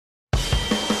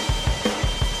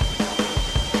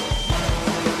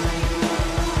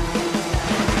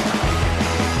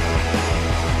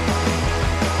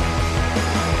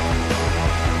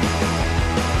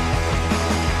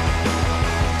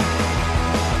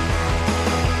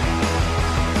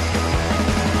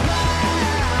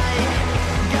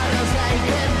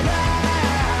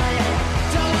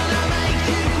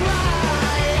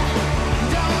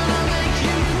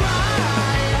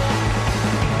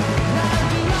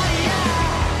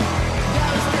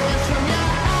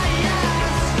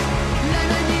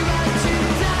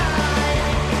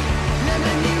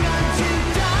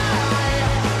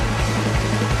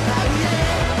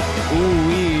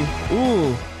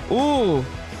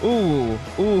Ooh,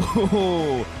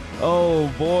 ooh,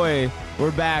 oh boy, we're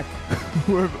back.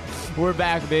 we're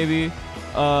back, baby.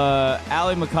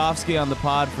 Ali Makovsky on the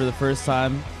pod for the first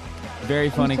time.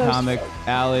 Very funny comic.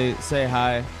 Ali, say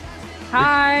hi.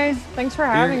 Hi, thanks for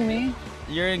having me.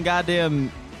 You're in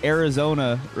goddamn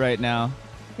Arizona right now.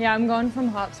 Yeah, I'm going from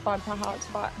hotspot to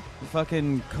hotspot.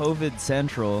 Fucking COVID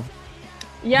central.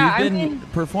 Yeah, You've been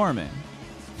performing.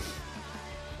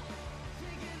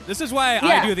 This is why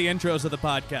I do the intros of the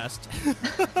podcast.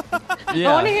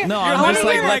 Yeah. No, I'm just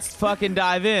like, let's fucking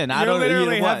dive in. I don't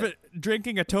literally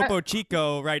drinking a Topo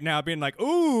Chico right now, being like,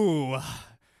 ooh.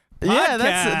 Podcast. Yeah,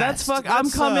 that's fuck. I'm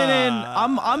coming in.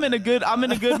 I'm in a good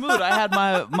mood. I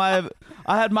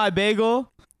had my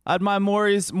bagel. I had my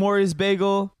Maury's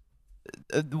bagel.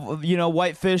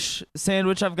 Whitefish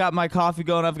sandwich. I've got my coffee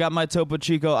going. I've got my Topo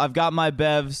Chico. I've got my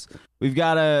bevs. We've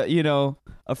got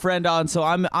a friend on, so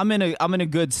I'm in a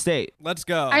good state. Let's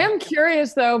go. I am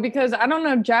curious though, because I don't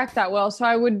know Jack that well, so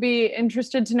I would be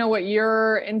interested to know what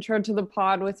your intro to the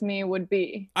pod with me would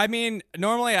be. I mean,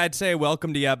 normally I'd say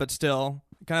welcome to Yeah, but still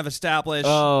kind of establish.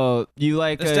 Oh, you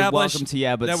like welcome to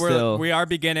Yeah, but still. We are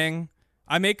beginning.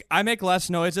 I make less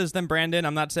noises than Brandon.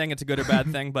 I'm not saying it's a good or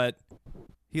bad thing, but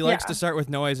he likes to start with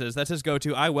noises. That's his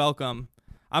go-to. I welcome.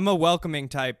 I'm a welcoming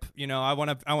type. I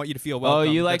want you to feel welcome.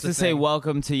 Oh, you like to say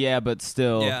welcome to Yeah, but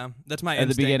still. Yeah, that's my at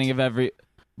instinct. the beginning of every.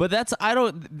 But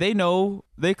they know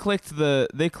they clicked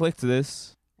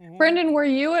this. Brendan, were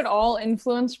you at all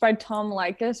influenced by Tom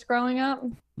Leykis growing up?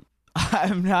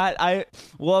 I'm not.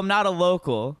 I'm not a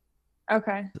local.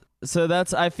 Okay. So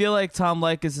I feel like Tom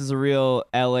Leykis is a real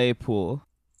LA pool.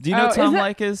 Do you know Tom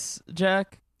Leykis,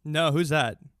 Jack? No, who's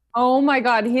that? Oh my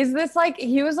God. He was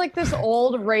this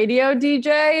old radio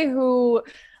DJ who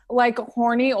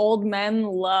horny old men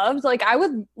loved. I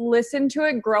would listen to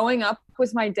it growing up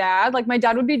with my dad. My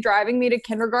dad would be driving me to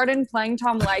kindergarten playing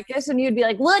Tom Leykis, and he would be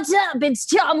like, "What's up? It's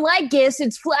Tom Leykis.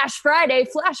 It's Flash Friday.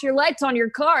 Flash your lights on your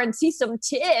car and see some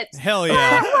tits." Hell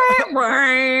yeah.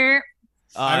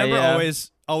 I remember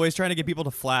always trying to get people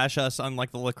to flash us on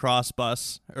the lacrosse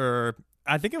bus, or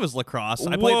I think it was lacrosse.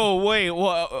 Wait,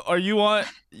 what are you on?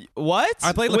 What?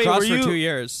 I played lacrosse for 2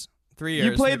 years. 3 years.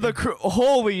 You played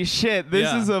holy shit.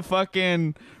 This is a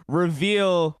fucking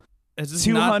reveal.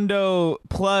 200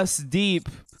 plus deep.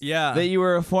 Yeah. That you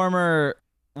were a former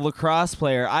lacrosse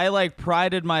player. I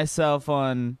prided myself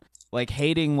on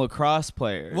hating lacrosse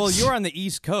players. Well, you were on the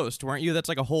East Coast, weren't you? That's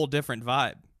a whole different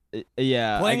vibe.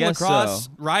 Yeah. Playing I guess lacrosse.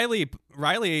 So.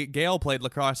 Riley Gale played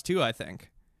lacrosse too, I think.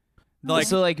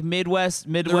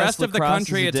 Midwest. The rest of the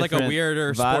country, it's a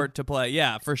weirder vibe. sport to play.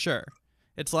 Yeah, for sure.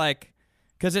 It's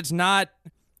because it's not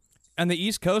on the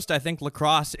East Coast. I think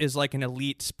lacrosse is an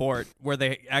elite sport where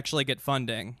they actually get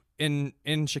funding. In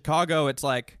Chicago, it's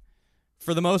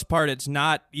for the most part, it's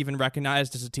not even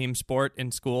recognized as a team sport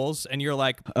in schools, and you're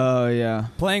oh yeah,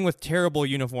 playing with terrible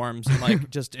uniforms and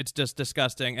it's just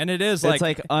disgusting. And it is it's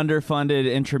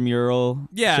underfunded intramural.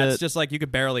 Yeah, shit. it's just you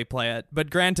could barely play it.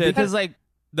 But granted, because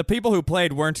the people who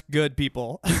played weren't good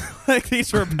people.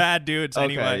 These were bad dudes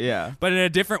anyway. Yeah. But in a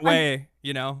different way,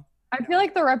 I feel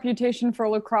like the reputation for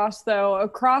lacrosse, though,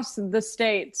 across the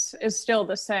states is still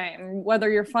the same. Whether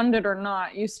you're funded or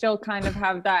not, you still kind of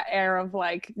have that air of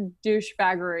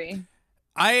douchebaggery.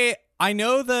 I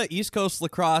know the East Coast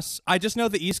lacrosse. I just know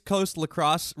the East Coast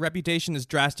lacrosse reputation is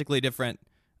drastically different.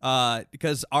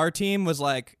 Because our team was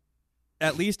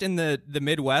at least in the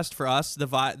Midwest for us,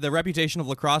 the reputation of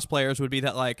lacrosse players would be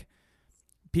that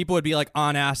people would be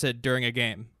on acid during a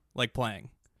game, playing.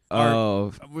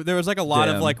 Oh, there was a lot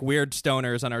of weird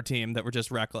stoners on our team that were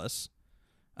just reckless.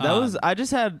 I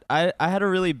had a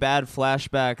really bad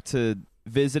flashback to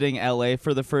visiting LA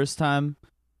for the first time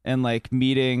and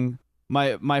meeting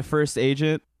my first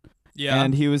agent. Yeah.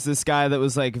 And he was this guy that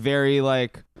was very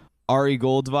Ari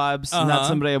Gold vibes. Not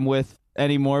somebody I'm with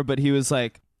anymore, but he was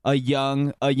a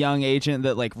young agent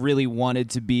that really wanted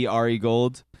to be Ari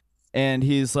Gold. And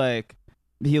he's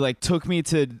he took me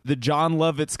to the John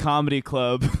Lovitz Comedy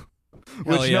Club,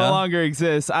 which no longer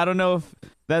exists. I don't know if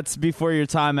that's before your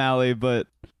time, Ali, but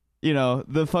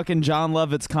the fucking John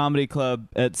Lovitz Comedy Club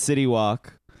at City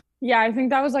Walk. Yeah, I think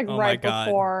that was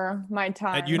before my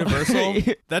time. At Universal?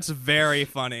 That's very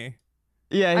funny.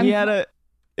 Yeah,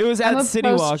 it was at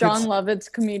City Walk. John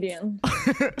Lovitz comedian.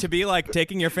 To be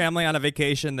taking your family on a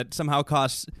vacation that somehow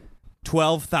costs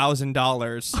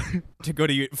 $12,000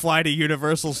 to fly to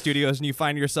Universal Studios, and you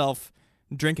find yourself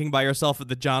drinking by yourself at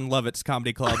the John Lovitz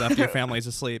Comedy Club after your family's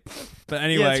asleep. But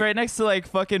anyway, yeah, it's right next to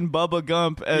fucking Bubba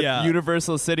Gump at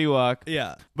Universal City Walk.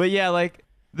 Yeah, but yeah,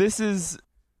 this was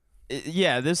he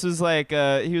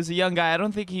was a young guy. I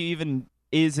don't think he even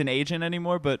is an agent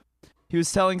anymore, but he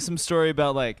was telling some story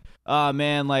about like, oh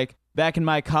man, like back in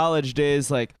my college days,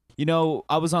 like, you know,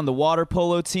 I was on the water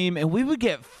polo team and we would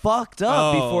get fucked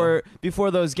up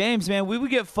before those games, man. We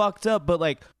would get fucked up, but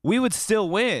like we would still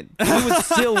win. We would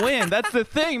still win. That's the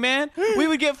thing, man. We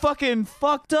would get fucking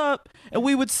fucked up and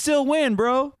we would still win,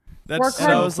 bro. That's Work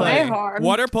hard, play hard.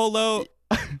 Water polo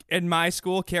in my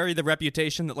school carried the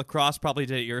reputation that lacrosse probably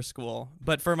did at your school.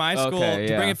 But for my school,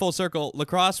 to bring it full circle,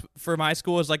 lacrosse for my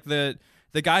school is like the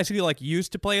guys who like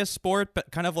used to play a sport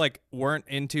but kind of like weren't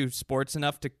into sports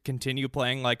enough to continue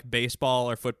playing like baseball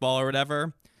or football or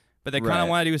whatever, but they kind of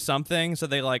want to do something, so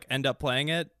they like end up playing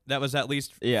it. That was at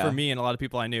least for me and a lot of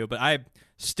people I knew, but I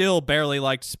still barely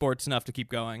liked sports enough to keep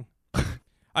going.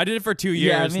 I did it for 2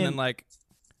 years and then like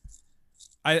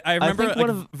I remember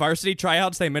like, varsity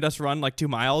tryouts, they made us run like 2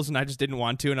 miles and I just didn't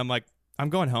want to, and I'm like, I'm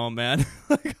going home, man.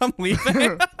 Like I'm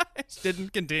leaving. I just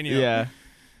didn't continue. Yeah.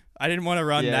 I didn't want to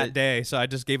run that day, so I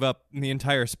just gave up the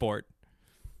entire sport.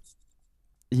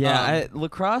 Yeah,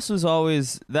 lacrosse was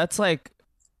always, that's like,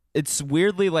 it's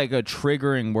weirdly like a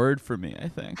triggering word for me, I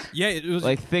think. Yeah, it was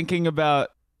like thinking about,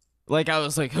 like I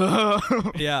was like,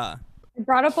 yeah. It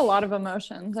brought up a lot of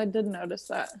emotions. I did notice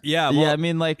that. Yeah, well, yeah, I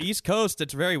mean like East Coast,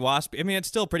 it's very waspy. I mean, it's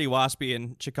still pretty waspy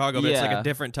in Chicago, but it's like a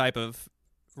different type of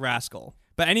rascal.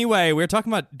 But anyway, we were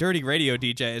talking about dirty radio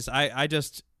DJs. I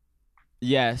just...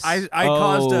 Yes. I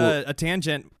caused a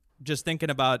tangent just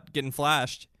thinking about getting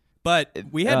flashed. But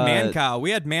we had Mancow. We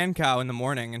had Mancow in the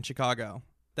morning in Chicago.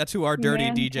 That's who our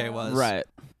dirty DJ was. Right.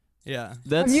 Yeah.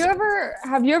 Have you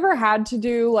ever had to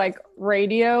do like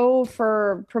radio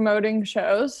for promoting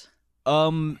shows?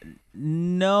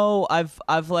 No,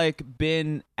 I've like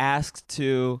been asked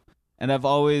to, and I've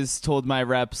always told my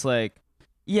reps like,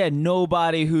 yeah,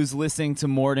 nobody who's listening to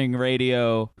morning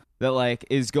radio that like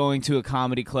is going to a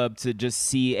comedy club to just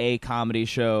see a comedy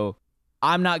show,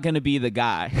 I'm not gonna be the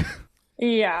guy.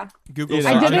 Yeah. Google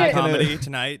searching comedy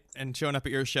tonight and showing up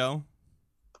at your show.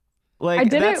 Like I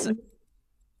did it.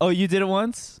 Oh, you did it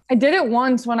once? I did it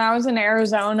once when I was in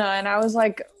Arizona, and I was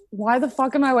like, why the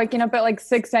fuck am I waking up at like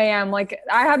 6 a.m.? Like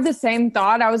I had the same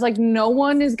thought. I was like, no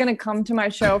one is gonna come to my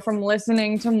show from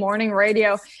listening to morning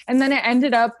radio. And then it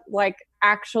ended up like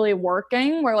actually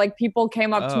working, where like people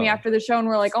came up to me after the show and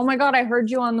were like, oh my god, I heard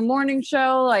you on the morning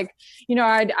show, like, you know,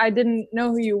 I didn't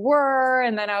know who you were.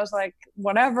 And then I was like,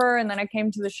 whatever. And then I came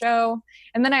to the show,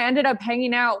 and then I ended up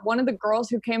hanging out. One of the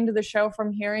girls who came to the show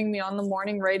from hearing me on the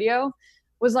morning radio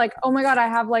was like, oh my god, I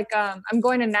have like I'm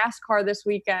going to NASCAR this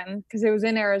weekend, because it was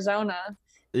in Arizona.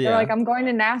 They're like, I'm going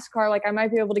to NASCAR, like I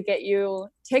might be able to get you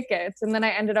tickets. And then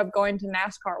I ended up going to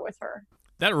NASCAR with her.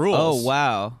 That rules. Oh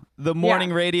wow. The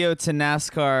morning radio to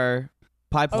NASCAR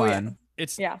pipeline.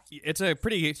 It's a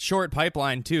pretty short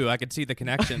pipeline too. I could see the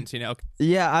connections, you know.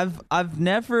 Yeah, I've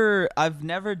never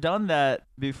done that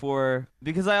before,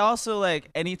 because I also like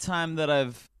anytime that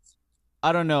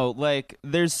I don't know, like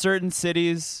there's certain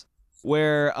cities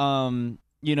where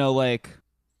you know, like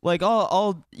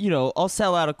I'll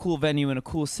sell out a cool venue in a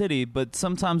cool city, but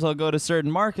sometimes I'll go to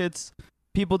certain markets,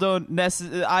 people don't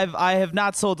necessarily, I have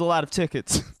not sold a lot of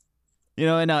tickets. You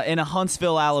know, in a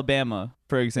Huntsville, Alabama,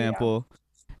 for example. Yeah.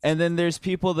 And then there's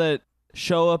people that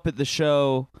show up at the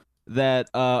show that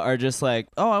are just like,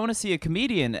 oh, I want to see a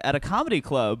comedian at a comedy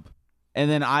club.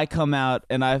 And then I come out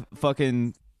and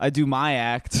I do my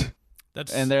act.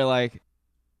 And they're like,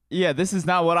 yeah, this is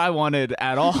not what I wanted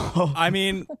at all. I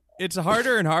mean, it's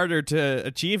harder and harder to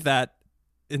achieve that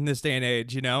in this day and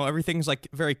age, you know? Everything's like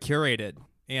very curated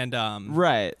and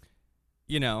right.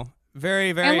 You know,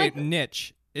 very, very like,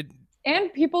 niche.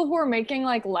 And people who are making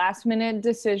like last minute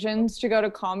decisions to go to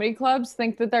comedy clubs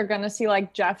think that they're gonna see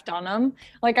like Jeff Dunham.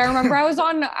 Like I remember I was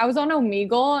on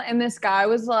Omegle, and this guy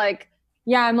was like,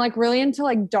 yeah, I'm like really into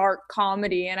like dark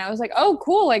comedy. And I was like, oh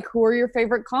cool, like who are your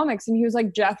favorite comics? And he was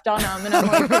like, Jeff Dunham. And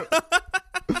I'm like,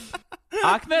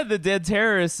 Ahmed the Dead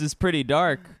Terrorist is pretty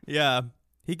dark. Yeah,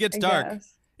 he gets dark.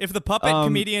 Guess. If the puppet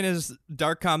comedian is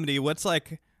dark comedy, what's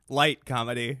like light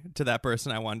comedy to that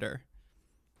person, I wonder?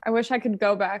 I wish I could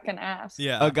go back and ask.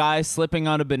 Yeah. A guy slipping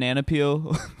on a banana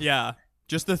peel. Yeah.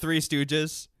 Just the Three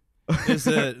Stooges is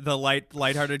the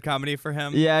lighthearted comedy for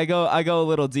him. Yeah, I go a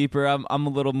little deeper. I'm a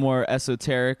little more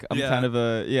esoteric. I'm kind of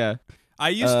a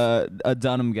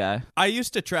Dunham guy. I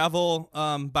used to travel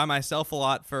by myself a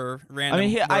lot for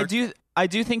random work. I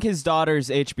do think his daughter's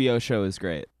HBO show is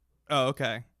great. Oh,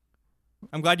 okay.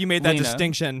 I'm glad you made that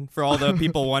distinction for all the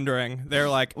people wondering. They're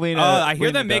like, I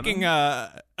hear them making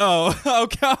oh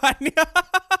god.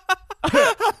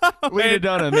 Lena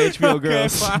Dunham, HBO Okay,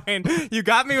 Girls. fine. You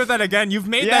got me with that again. You've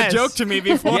made that joke to me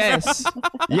before.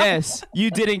 Yes.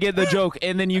 You didn't get the joke,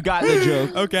 and then you got the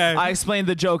joke. Okay. I explained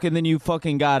the joke, and then you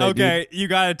fucking got it. Okay, dude. you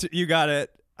got it. You got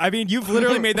it. I mean, you've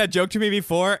literally made that joke to me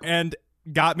before, and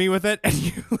got me with it, and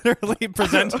you literally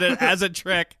presented it as a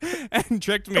trick and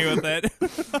tricked me with it.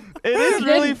 It is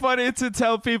really funny to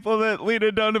tell people that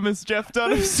Lena Dunham is Jeff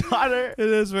Dunham's daughter. It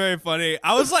is very funny.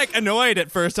 I was like annoyed at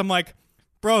first. I'm like,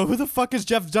 bro, who the fuck is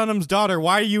Jeff Dunham's daughter?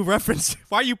 Why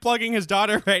are you plugging his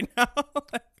daughter right now?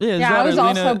 Yeah, I was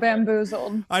also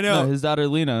bamboozled. I know. No, his daughter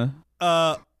Lena.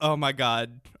 Oh my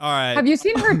god. All right. Have you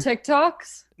seen her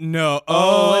TikToks? No.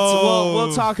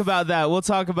 We'll talk about that. We'll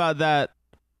talk about that.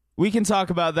 We can talk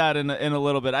about that in a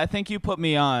little bit. I think you put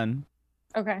me on.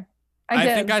 Okay. I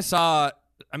did. think I saw.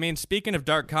 I mean, speaking of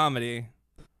dark comedy,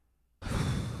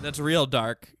 that's real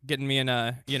dark. Getting me in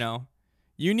a,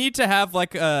 you need to have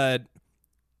like a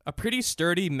pretty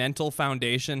sturdy mental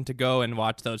foundation to go and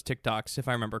watch those TikToks, if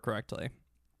I remember correctly.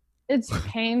 It's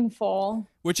painful.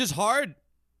 Which is hard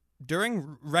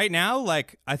during right now.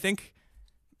 Like, I think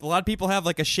a lot of people have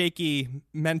like a shaky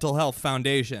mental health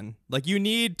foundation. Like, you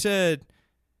need to.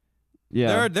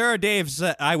 Yeah. There are days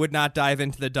that I would not dive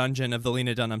into the dungeon of the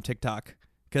Lena Dunham TikTok.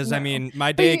 Because, No. I mean,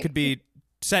 my day could be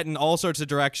set in all sorts of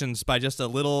directions by just a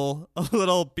little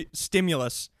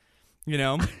stimulus,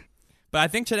 But I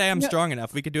think today I'm strong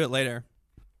enough. We could do it later.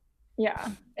 Yeah,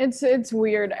 it's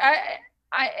weird.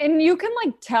 And you can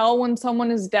like tell when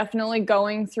someone is definitely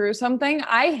going through something.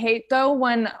 I hate though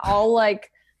when I'll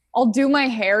do my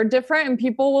hair different and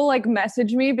people will like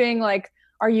message me being like,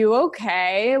 are you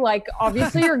okay? Like,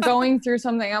 obviously you're going through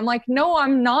something. I'm like, no,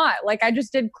 I'm not. Like, I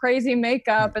just did crazy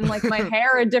makeup and like my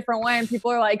hair a different way. And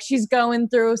people are like, she's going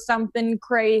through something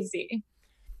crazy.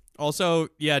 Also,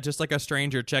 yeah, just like a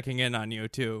stranger checking in on you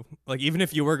too. Like, even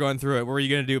if you were going through it, what were you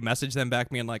going to do? Message them back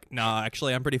being like, nah,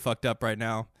 actually, I'm pretty fucked up right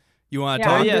now. You want to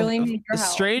Yeah, talk? I really need your help.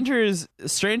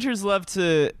 Strangers love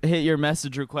to hit your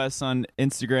message requests on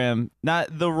Instagram.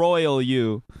 Not the royal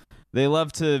you. They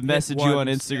love to message you on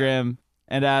Instagram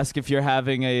and ask if you're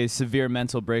having a severe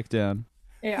mental breakdown.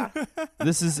 Yeah.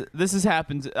 This has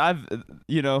happened. I've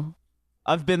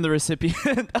been the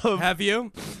recipient of Have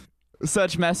you?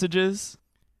 such messages.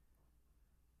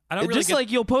 I don't really like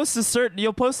you'll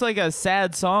post like a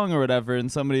sad song or whatever,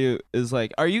 and somebody is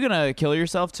like, "Are you gonna kill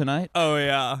yourself tonight?" Oh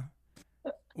yeah.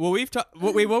 Well,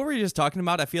 what were we just talking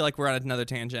about? I feel like we're on another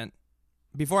tangent.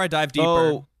 Before I dive deeper.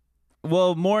 Oh,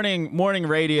 well, morning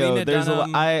radio. Lena There's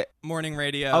Dunham, morning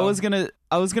radio. I was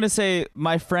gonna say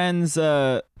my friend's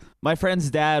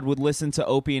dad would listen to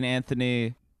Opie and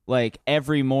Anthony like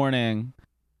every morning,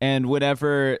 and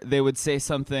whenever they would say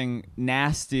something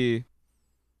nasty,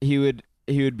 he would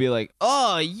be like,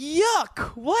 "Oh,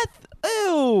 yuck! What?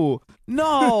 Ew!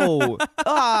 No!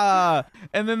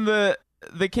 And then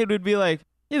the kid would be like,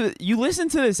 "You listen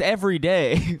to this every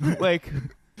day, like."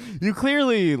 You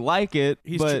clearly like it,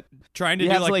 but trying to you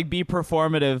do have like to like be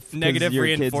performative, negative your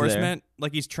kid's reinforcement.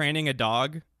 Like he's training a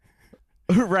dog.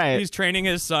 there. Right? He's training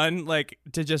his son like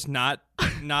to just not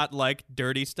like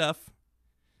dirty stuff.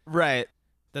 Right.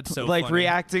 That's so like funny.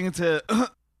 reacting to,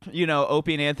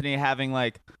 Opie and Anthony having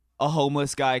like a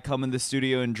homeless guy come in the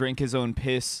studio and drink his own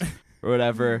piss or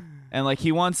whatever, and like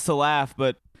he wants to laugh,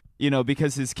 but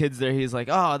because his kid's there, he's like,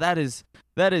 "Oh, that is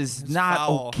not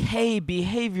foul. Okay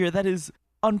behavior. That is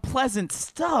unpleasant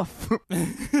stuff."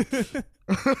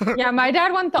 Yeah, my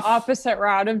dad went the opposite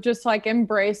route of just like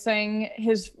embracing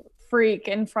his freak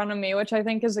in front of me, which I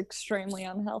think is extremely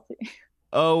unhealthy.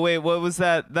 Oh wait, what was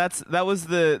that? That was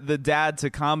the dad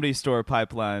to Comedy Store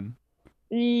pipeline.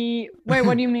 Wait,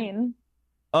 what do you mean?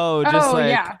 Oh, just like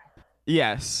yeah,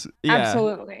 yes, yeah,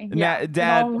 absolutely. Yeah,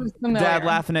 dad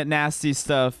laughing at nasty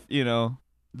stuff.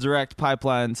 Direct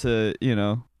pipeline to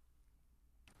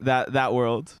that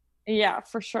world. Yeah,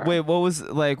 for sure. Wait, what was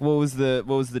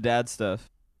the dad stuff?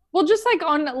 Well, just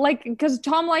like because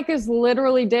Tom Likas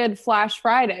literally did Flash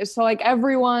Fridays, so like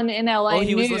everyone in LA. Oh,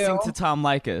 he was knew. listening to Tom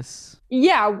Likas.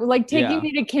 Yeah, like taking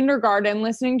me to kindergarten,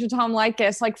 listening to Tom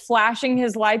Likas, like flashing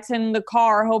his lights in the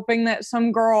car, hoping that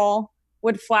some girl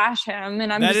would flash him,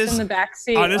 and I'm just in the back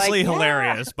seat. Honestly, like,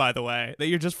 hilarious. By the way, that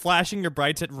you're just flashing your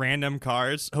brights at random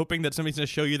cars, hoping that somebody's gonna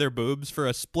show you their boobs for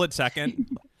a split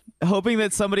second. Hoping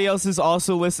that somebody else is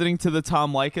also listening to the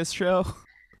Tom Likas show.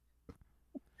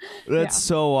 That's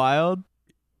so wild.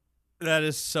 That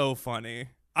is so funny.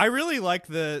 I really like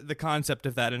the concept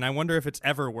of that, and I wonder if it's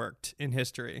ever worked in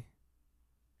history.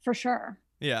 For sure.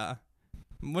 Yeah.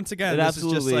 Once again, It this is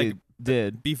just absolutely like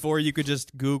did. before you could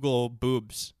just Google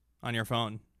boobs on your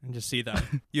phone. and just see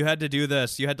them. You had to do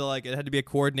this. You had to it had to be a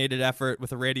coordinated effort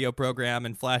with a radio program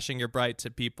and flashing your brights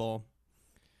at people.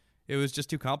 It was just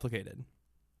too complicated.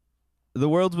 The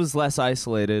world was less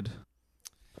isolated.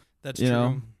 That's you true.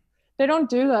 know? They don't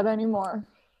do that anymore.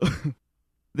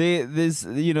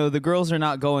 The girls are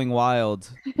not going wild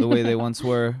the way they once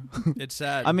were. It's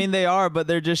sad. I mean, they are, but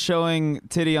they're just showing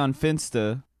titty on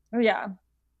Finsta. Yeah.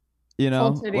 You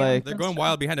know, Full titty like they're going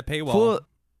wild behind a paywall.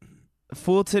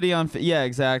 full titty on. Yeah,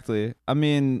 exactly. I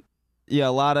mean, yeah,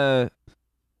 a lot of,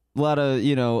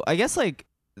 I guess like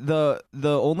the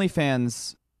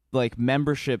OnlyFans like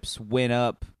memberships went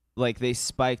up, like they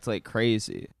spiked like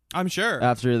crazy. I'm sure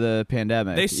after the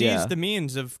pandemic. They seized the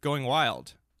means of going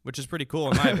wild, which is pretty cool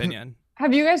in my opinion.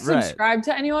 Have you guys subscribed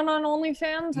to anyone on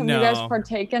OnlyFans? Have you guys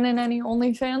partaken in any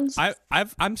OnlyFans?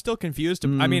 I'm still confused.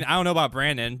 I mean, I don't know about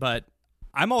Brandon, but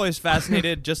I'm always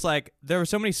fascinated. Just like there were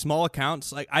so many small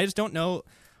accounts. Like I just don't know.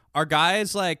 Are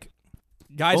guys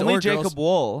only or Jacob girls?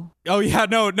 Wool? Oh yeah,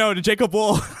 no, Jacob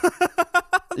Wool.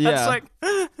 Yeah,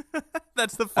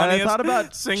 that's the funniest. I thought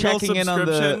about single checking in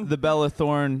on the Bella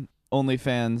Thorne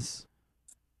OnlyFans.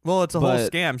 Well, it's a whole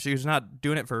scam. She was not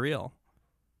doing it for real.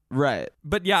 Right.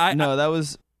 But yeah, that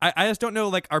was. I just don't know.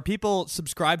 Like, are people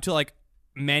subscribed to like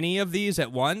many of these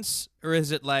at once, or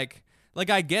is it like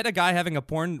I get a guy having a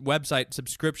porn website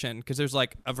subscription because there's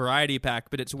like a variety pack,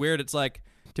 but it's weird. It's like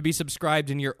to be subscribed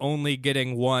and you're only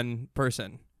getting one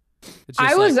person.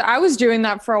 I was doing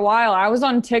that for a while. I was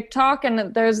on TikTok,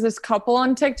 and there's this couple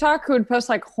on TikTok who would post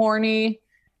like horny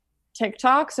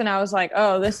TikToks, and I was like,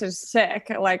 oh, this is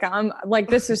sick. Like, I'm like,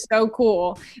 this is so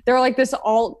cool. They're like this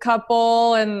alt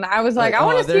couple, and I was like, I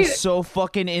want to see. They're so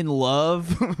fucking in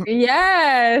love.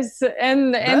 Yes,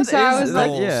 and so I was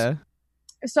like, yeah.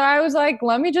 So I was like,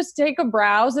 let me just take a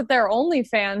browse at their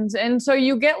OnlyFans. And so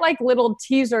you get like little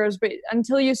teasers, but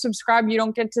until you subscribe, you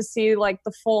don't get to see like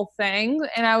the full thing.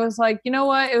 And I was like, you know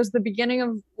what? It was the beginning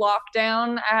of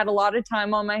lockdown. I had a lot of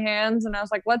time on my hands, and I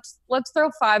was like, let's throw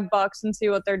 $5 and see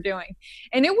what they're doing.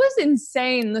 And it was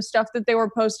insane, the stuff that they were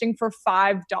posting for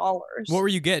 $5. What were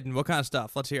you getting? What kind of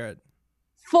stuff? Let's hear it.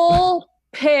 Full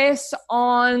piss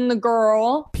on the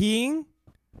girl. Peeing.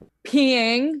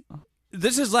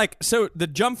 This is like, so the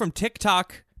jump from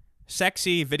TikTok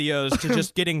sexy videos to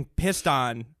just getting pissed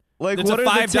on. Like, it's what a are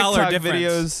 $5 the TikTok difference.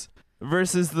 videos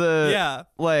versus the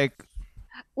like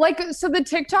so the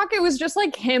TikTok, it was just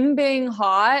like him being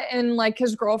hot and like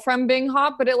his girlfriend being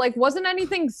hot, but it like wasn't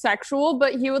anything sexual,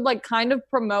 but he would like kind of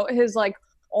promote his like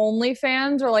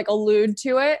OnlyFans or like allude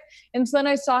to it. And so then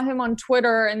I saw him on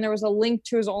Twitter, and there was a link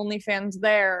to his OnlyFans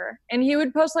there, and he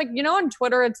would post like, you know, on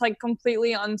Twitter it's like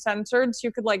completely uncensored, so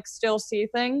you could like still see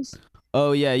things.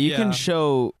 Oh yeah, you can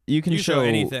show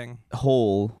anything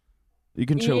whole. You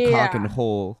can show cock and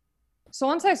whole. So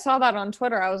once I saw that on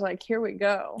Twitter, I was like, here we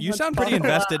go. You sound pretty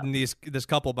invested in this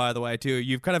couple, by the way, too.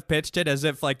 You've kind of pitched it as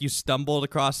if like you stumbled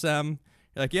across them.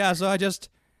 You're like, yeah, so I just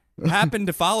happened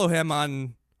to follow him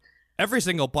on every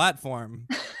single platform,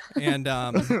 and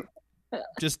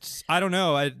just I don't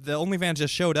know. The OnlyFans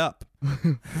just showed up.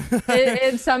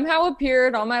 it somehow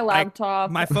appeared on my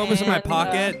laptop. My phone was in my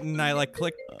pocket, and I like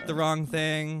clicked the wrong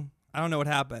thing. I don't know what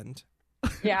happened.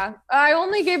 Yeah, I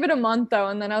only gave it a month though,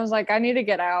 and then I was like, I need to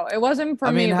get out. It wasn't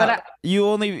for me, but you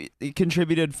only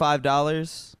contributed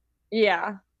 $5.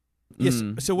 Yeah. Yes.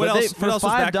 So what else? For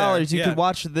 $5, you could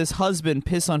watch this husband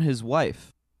piss on his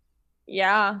wife.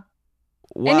 Yeah.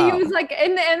 Wow. And he was like,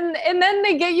 and then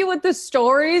they get you with the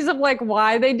stories of like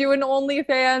why they do an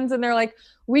OnlyFans, and they're like,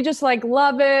 we just like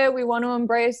love it. We want to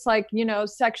embrace like, you know,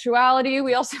 sexuality.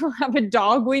 We also have a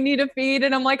dog we need to feed.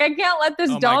 And I'm like, I can't let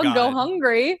this dog go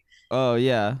hungry. Oh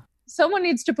yeah. Someone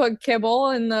needs to put kibble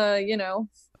in the, you know,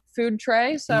 food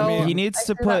tray. So he needs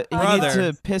to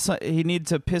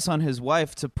piss on his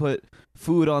wife to put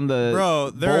food on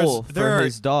the bowl for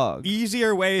his dog.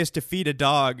 Easier ways to feed a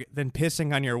dog than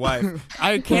pissing on your wife.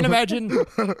 I can't imagine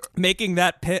making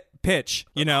that pitch,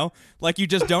 you know? Like you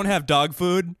just don't have dog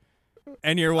food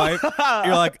and your wife,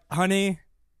 you're like, honey,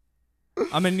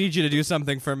 I'm going to need you to do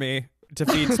something for me to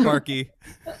feed Sparky.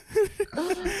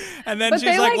 And then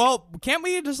she's like, well, can't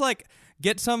we just like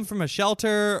get some from a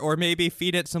shelter or maybe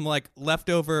feed it some like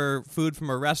leftover food from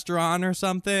a restaurant or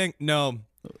something? No,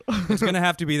 it's going to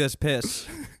have to be this piss.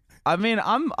 I mean,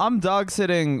 I'm dog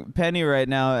sitting Penny right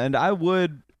now, and I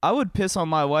would piss on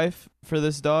my wife for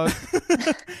this dog.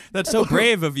 That's so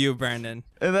brave of you, Brandon.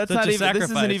 And that's not even, this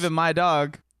isn't even my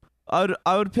dog.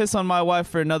 I would piss on my wife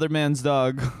for another man's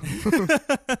dog.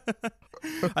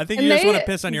 I think you just want to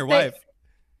piss on your wife.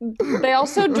 They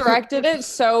also directed it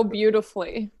so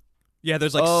beautifully. Yeah,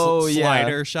 there's like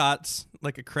slider shots,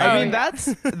 like a crane. I mean,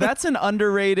 that's an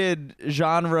underrated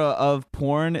genre of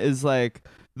porn. Is like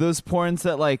those porns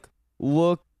that like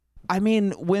look. I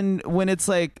mean, when it's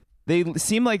like they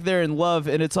seem like they're in love,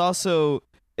 and it's also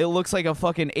it looks like a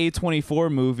fucking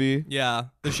A24 movie. Yeah,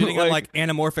 they're shooting on like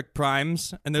anamorphic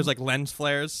primes, and there's like lens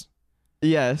flares.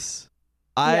 Yes,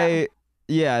 I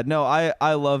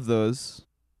love those.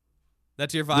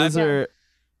 That's your vibe. Those are.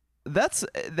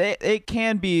 It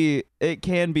can be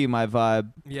my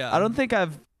vibe. Yeah. I don't think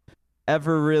I've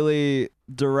ever really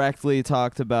directly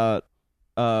talked about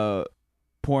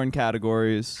porn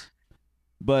categories,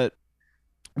 but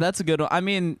that's a good one. I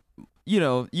mean,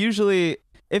 usually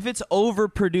if it's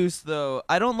overproduced though,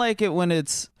 I don't like it when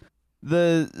it's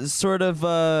the sort of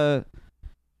when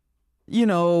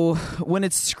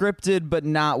it's scripted but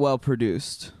not well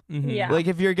produced. Mm-hmm. Yeah. Like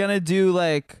if you're going to do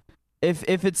like if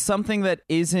it's something that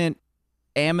isn't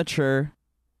amateur,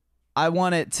 I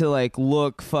want it to like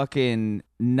look fucking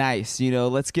nice.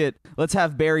 Let's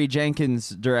have Barry Jenkins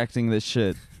directing this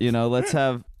shit.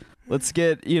 Let's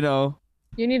get. You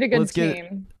need a good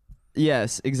team.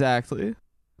 Yes, exactly.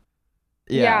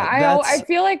 I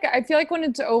feel like when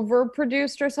it's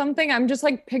overproduced or something, I'm just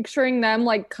like picturing them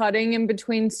like cutting in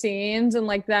between scenes and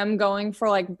like them going for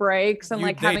like breaks and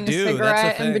like having a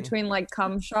cigarette in between like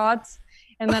cum shots.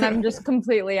 And then I'm just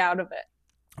completely out of it.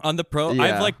 On the pro, yeah.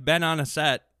 I've like been on a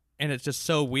set and it's just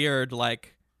so weird.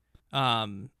 Like, I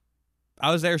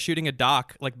was there shooting a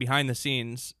doc, like behind the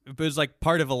scenes. It was like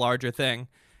part of a larger thing.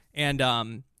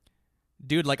 And,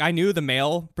 dude, like I knew the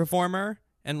male performer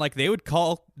and like they would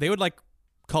call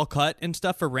cut and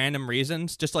stuff for random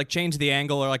reasons, just like change the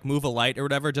angle or like move a light or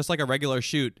whatever, just like a regular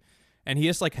shoot. And he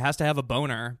just like has to have a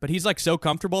boner, but he's like so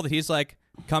comfortable that he's like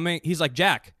he's like,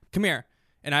 Jack, come here.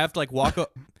 And I have to like walk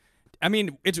up. I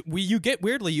mean, you get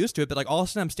weirdly used to it, but like all of a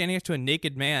sudden I'm standing next to a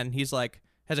naked man. He's like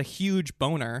has a huge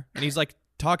boner, and he's like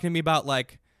talking to me about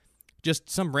like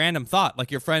just some random thought, like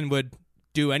your friend would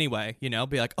do anyway. Be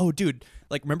like, oh, dude,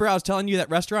 like remember I was telling you that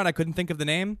restaurant I couldn't think of the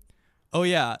name? Oh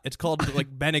yeah, it's called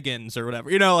like Bennigan's or whatever.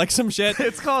 Like some shit.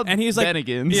 It's called and he's like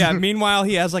Bennigan's. Yeah. Meanwhile,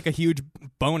 he has like a huge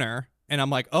boner, and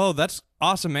I'm like, oh, that's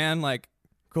awesome, man. Like.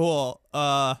 Cool.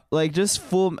 Like just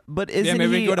full. But isn't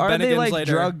maybe he? Go to are Bennigan's they like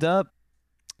later. Drugged up?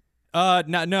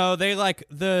 No. They like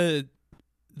the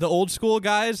old school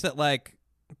guys that like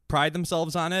pride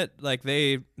themselves on it. Like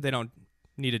they don't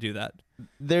need to do that.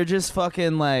 They're just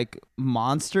fucking like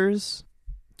monsters,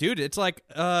 dude. It's like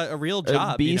a real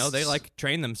job. They like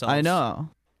train themselves. I know.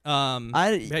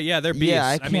 Yeah, they're beasts. Yeah,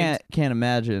 I can't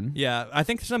imagine. Yeah, I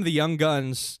think some of the young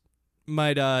guns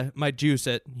might juice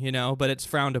it. But it's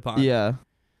frowned upon. Yeah.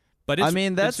 But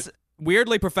that's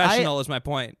weirdly professional is my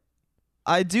point.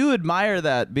 I do admire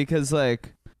that because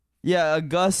like, yeah, a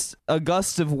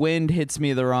gust of wind hits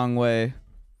me the wrong way.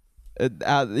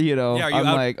 I'm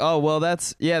like, oh well,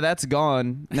 that's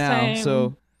gone now. Same.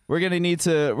 So we're gonna need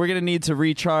to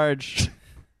recharge.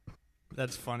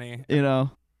 That's funny.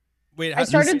 Wait, I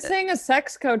started seeing a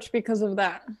sex coach because of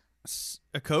that.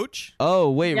 A coach?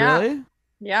 Oh wait, yeah. Really?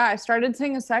 Yeah, I started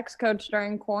seeing a sex coach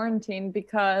during quarantine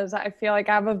because I feel like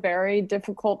I have a very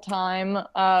difficult time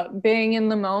being in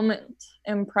the moment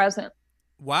and present.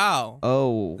 Wow.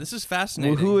 Oh. This is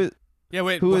fascinating. Well,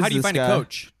 how do you find a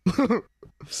coach?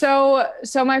 So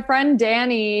my friend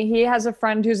Danny, he has a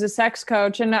friend who's a sex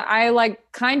coach, and I like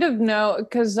kind of know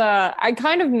because I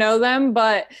kind of know them,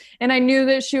 and I knew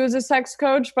that she was a sex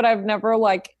coach, but I've never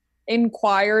like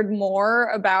inquired more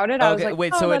about it. Okay, I was like,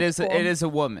 wait, oh, so it is a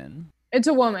woman. It's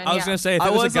a woman. I was gonna say if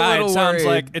it was a guy,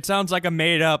 it sounds like some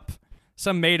made up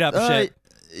shit.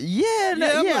 Yeah, I'm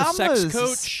a sex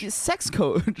coach. Sex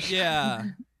coach. Yeah.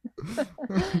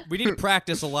 We need to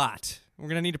practice a lot. We're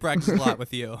gonna need to practice a lot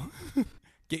with you.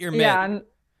 Get your mitt. Yeah.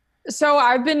 So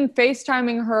I've been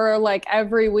FaceTiming her like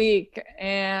every week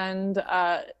and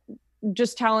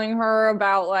just telling her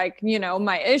about like,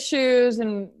 my issues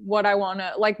and what I want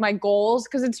to, like my goals.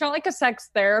 Cause it's not like a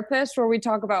sex therapist where we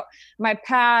talk about my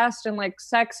past and like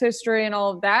sex history and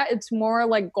all of that. It's more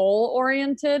like goal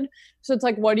oriented. So it's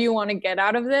like, what do you want to get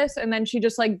out of this? And then she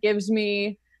just like gives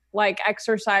me like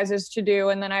exercises to do.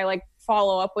 And then I like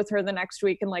follow up with her the next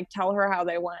week and like tell her how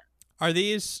they went.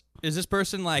 Is this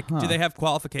person like, do they have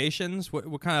qualifications?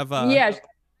 What kind of, Yeah.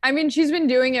 I mean, she's been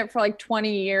doing it for like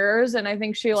 20 years, and I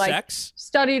think she like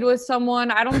studied with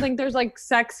someone. I don't think there's like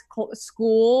sex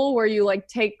school where you like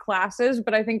take classes,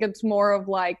 but I think it's more of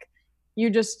like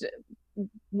you just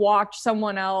watch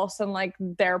someone else and like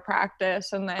their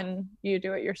practice, and then you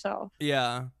do it yourself.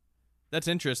 Yeah, that's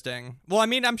interesting. Well, I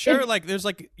mean, I'm sure like there's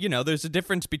like there's a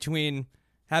difference between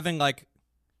having like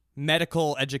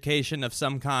medical education of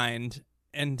some kind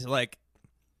and like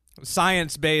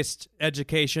science-based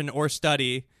education or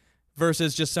study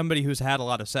versus just somebody who's had a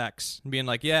lot of sex and being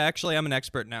like, yeah, actually I'm an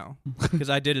expert now because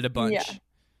I did it a bunch. Yeah.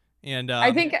 And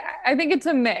I think it's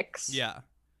a mix. yeah.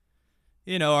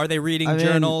 You know, are they reading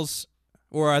journals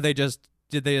or are they did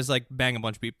they just like bang a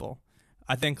bunch of people?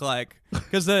 I think like,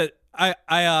 because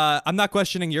I'm not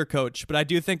questioning your coach, but I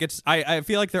do think I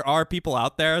feel like there are people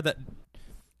out there that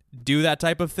do that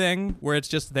type of thing where it's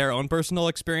just their own personal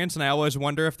experience, and I always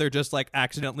wonder if they're just like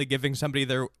accidentally giving somebody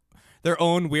their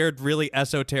own weird, really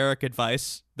esoteric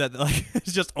advice that like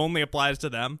just only applies to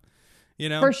them. You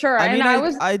know, for sure. I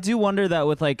mean, I do wonder that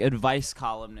with like advice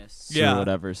columnists Yeah. or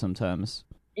whatever sometimes.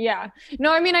 Yeah.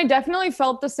 No, I mean, I definitely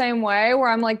felt the same way where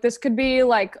I'm like, this could be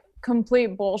like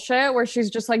complete bullshit where she's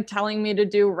just like telling me to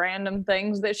do random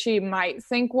things that she might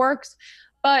think works.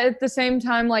 But at the same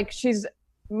time, like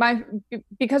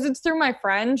because it's through my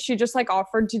friend, she just like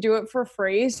offered to do it for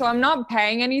free. So I'm not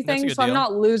paying anything. So I'm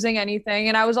not losing anything.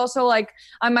 And I was also like,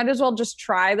 I might as well just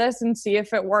try this and see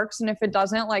if it works. And if it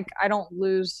doesn't, like, I don't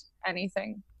lose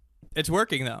anything. it's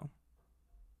working though.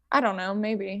 I don't know,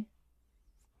 maybe.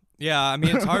 Yeah, I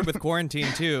mean it's hard with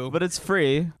quarantine too. But it's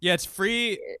free. Yeah, it's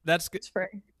free. That's good. It's free.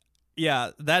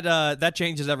 Yeah, that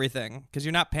changes everything because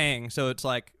you're not paying. So it's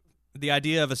like the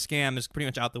idea of a scam is pretty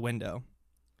much out the window.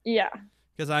 Yeah.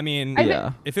 Because I mean,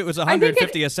 if it was think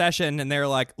 150 a session and they're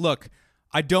like, look,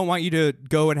 I don't want you to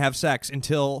go and have sex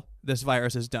until this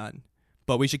virus is done,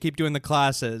 but we should keep doing the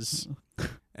classes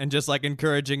and just like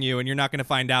encouraging you, and you're not going to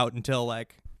find out until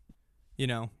like, you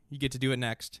know, you get to do it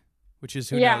next, which is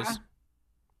who knows.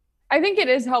 I think it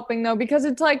is helping though, because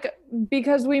it's like,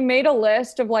 because we made a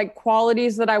list of like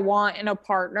qualities that I want in a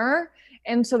partner.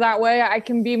 And so that way I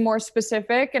can be more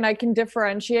specific and I can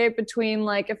differentiate between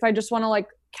like, if I just want to like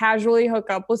casually hook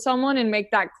up with someone and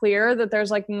make that clear that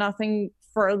there's like nothing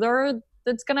further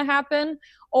that's going to happen,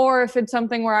 or if it's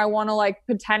something where I want to like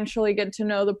potentially get to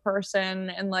know the person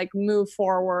and like move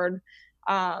forward.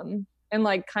 And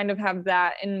like kind of have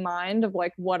that in mind of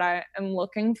like what I am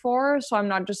looking for. So I'm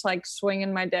not just like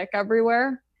swinging my dick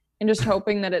everywhere and just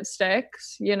hoping that it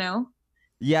sticks, you know?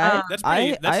 Yeah, that's I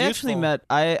useful.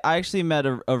 actually met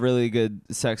a really good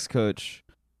sex coach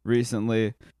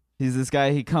recently. He's this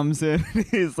guy. He comes in.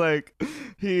 He's like,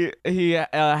 he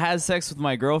has sex with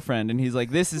my girlfriend, and he's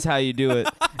like, "This is how you do it."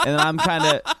 And I'm kind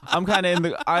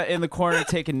of in the corner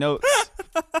taking notes.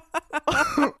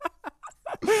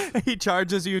 He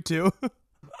charges you too.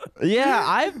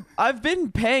 Yeah, I've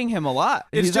been paying him a lot.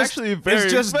 He's actually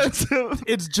very expensive.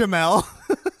 It's Jamel.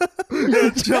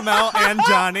 Jamel and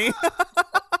Johnny.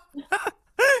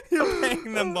 You're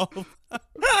paying them both.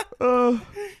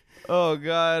 Oh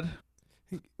God.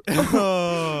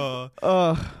 No,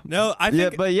 I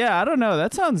think I don't know.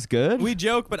 That sounds good. we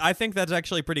joke, but I think that's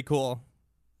actually pretty cool.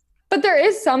 But there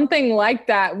is something like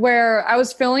that where I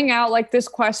was filling out like this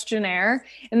questionnaire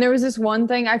and there was this one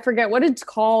thing, I forget what it's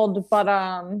called, but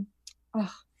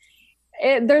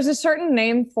there's a certain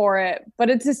name for it, but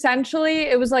it's essentially,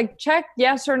 it was like check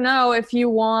yes or no if you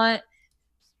want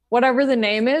whatever the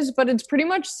name is, but it's pretty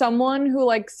much someone who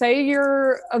like, say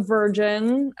you're a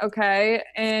virgin, okay,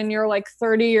 and you're like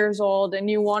 30 years old and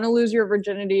you want to lose your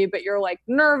virginity, but you're like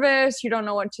nervous, you don't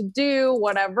know what to do,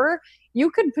 whatever. You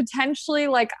could potentially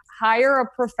like hire a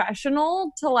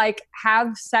professional to like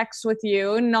have sex with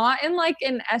you, not in like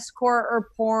an escort or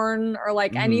porn or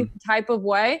like any type of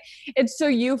way. It's so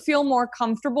you feel more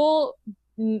comfortable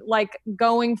like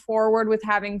going forward with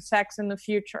having sex in the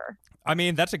future. I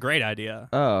mean, that's a great idea.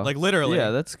 Oh, like literally.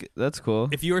 Yeah, that's cool.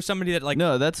 If you were somebody that like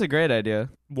no, that's a great idea.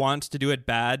 Wants to do it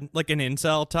bad, like an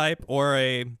incel type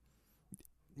or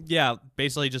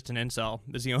basically just an incel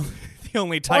is the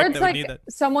only type or it's that like would need that.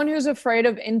 Someone who's afraid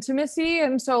of intimacy,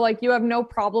 and so like you have no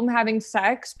problem having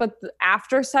sex, but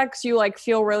after sex you like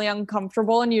feel really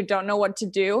uncomfortable and you don't know what to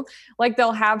do. Like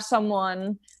they'll have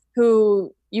someone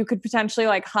who you could potentially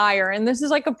like hire, and this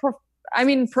is like I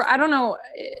don't know.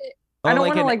 I don't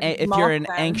want to like if you're an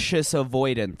anxious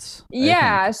avoidant.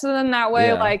 Yeah, so then that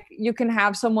way like you can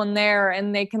have someone there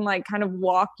and they can like kind of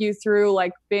walk you through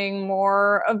like being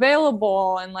more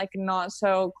available and like not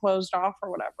so closed off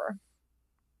or whatever.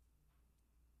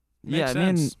 Makes I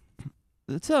mean, sense.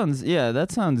 that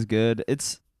sounds good.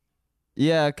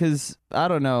 Because I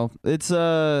don't know. It's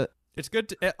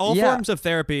good. All forms of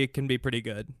therapy can be pretty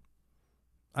good.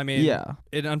 I mean,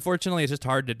 it unfortunately is just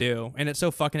hard to do, and it's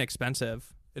so fucking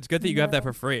expensive. It's good that you have that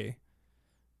for free.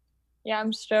 Yeah,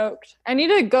 I'm stoked. I need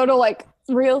to go to like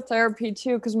real therapy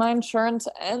too because my insurance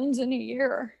ends in a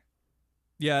year.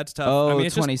 Yeah, it's tough. Oh, I mean,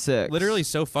 it's 26. just literally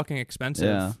so fucking expensive.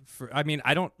 Yeah. I mean,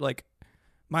 I don't like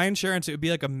my insurance. It would be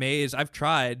like a maze. I've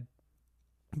tried,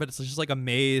 but it's just like a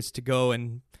maze to go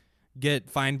and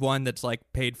find one that's like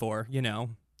paid for, you know.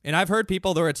 And I've heard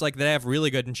people where it's like they have really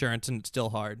good insurance and it's still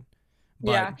hard.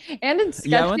 But, yeah, and it's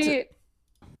sketchy. Yeah,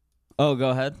 oh,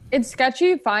 go ahead. It's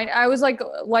sketchy. Fine. I was like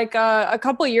a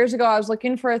couple of years ago, I was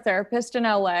looking for a therapist in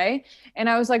LA, and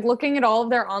I was like looking at all of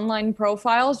their online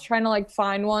profiles, trying to like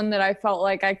find one that I felt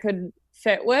like I could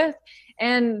fit with.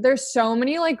 And there's so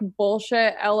many like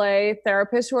bullshit LA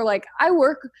therapists who are like, I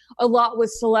work a lot with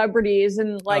celebrities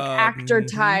and like actor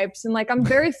types, and like I'm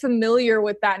very familiar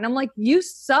with that. And I'm like, you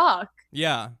suck.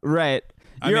 Yeah. Right.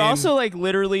 You're also like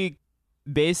literally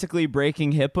basically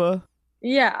breaking HIPAA.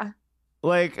 Yeah.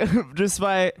 Like just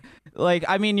by like,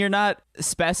 I mean, you're not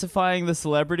specifying the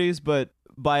celebrities, but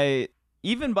by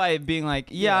being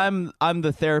like, I'm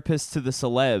the therapist to the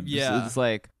celebs. Yeah. It's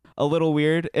like a little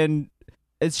weird. And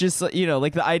it's just, you know,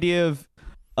 like the idea of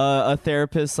a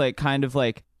therapist like kind of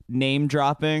like name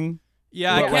dropping.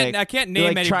 Yeah, I can't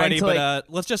name like anybody, but like,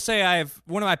 let's just say I have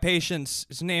one of my patients,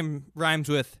 his name rhymes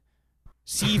with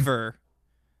Seaver.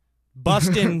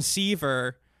 Bustin'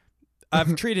 Seaver.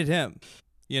 I've treated him,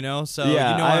 you know, so you know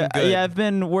I'm good. Yeah, I've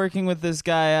been working with this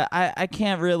guy. I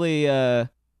can't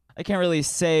really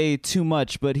say too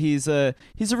much, but he's a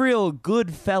real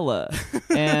good fella,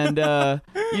 and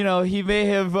you know, he may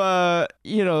have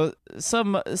you know,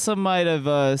 some might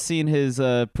have seen his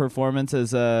performance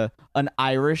as an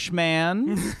Irish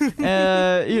man.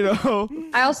 You know,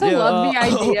 I also love the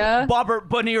idea. Robert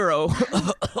De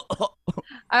Niro.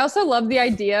 I also love the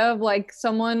idea of like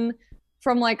someone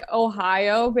from like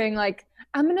Ohio being like,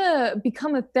 I'm going to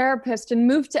become a therapist and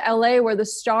move to LA where the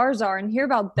stars are and hear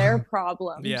about their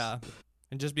problems. Yeah.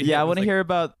 And just be I want to hear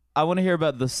about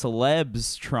the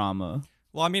celebs trauma.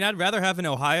 Well, I mean, I'd rather have an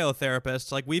Ohio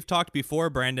therapist. Like we've talked before,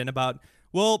 Brandon, about,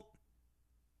 well,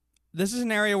 this is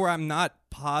an area where I'm not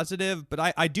positive, but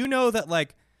I do know that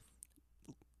like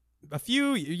a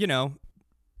few, you know,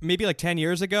 maybe like 10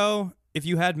 years ago, if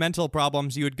you had mental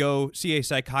problems, you would go see a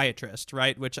psychiatrist,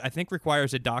 right? Which I think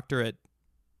requires a doctorate.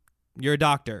 You're a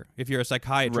doctor if you're a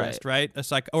psychiatrist, right?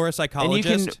 Or a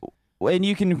psychologist. And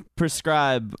you can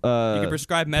prescribe you can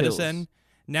prescribe medicine. Pills.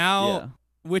 Now,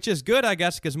 which is good, I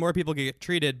guess, because more people get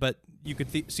treated, but you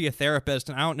could see a therapist,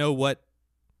 and I don't know what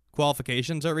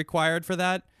qualifications are required for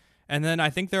that. And then I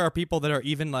think there are people that are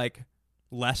even like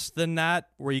less than that,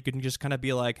 where you can just kind of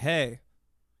be like, hey,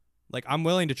 like I'm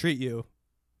willing to treat you.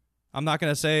 I'm not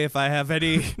going to say if I have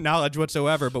any knowledge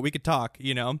whatsoever, but we could talk,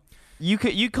 you know? You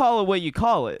call it what you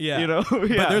call it, yeah. You know?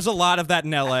 Yeah. But there's a lot of that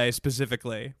in LA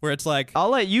specifically, where it's like...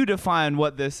 I'll let you define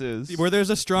what this is. Where there's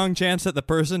a strong chance that the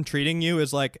person treating you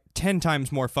is like 10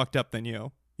 times more fucked up than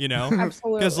you, you know?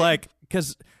 Absolutely.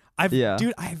 Because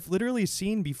I've literally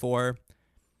seen before,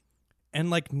 and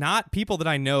like not people that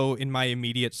I know in my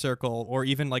immediate circle or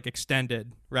even like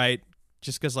extended, right?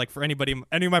 Just because, like, for any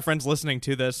of my friends listening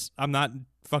to this, I'm not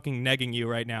fucking negging you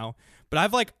right now. But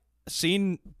I've, like,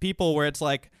 seen people where it's,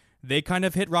 like, they kind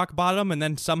of hit rock bottom and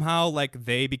then somehow, like,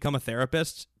 they become a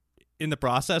therapist in the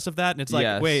process of that. And it's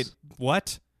like, wait,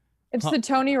 what? It's the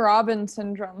Tony Robbins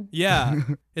syndrome. Yeah.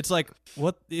 It's like,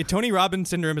 what? Tony Robbins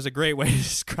syndrome is a great way to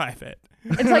describe it.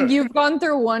 It's like you've gone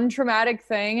through one traumatic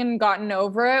thing and gotten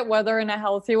over it, whether in a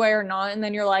healthy way or not. And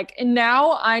then you're like, and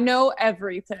now I know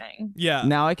everything. Yeah.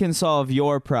 Now I can solve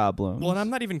your problem. Well, and I'm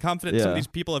not even confident some of these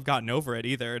people have gotten over it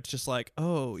either. It's just like,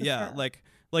 oh, yeah. Sure.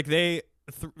 Like they,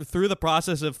 through the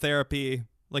process of therapy,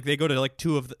 like they go to like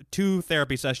two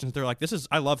therapy sessions. They're like,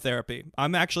 I love therapy.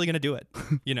 I'm actually going to do it,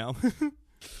 you know?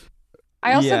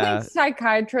 I also think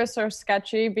psychiatrists are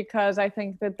sketchy because I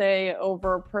think that they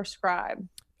overprescribe.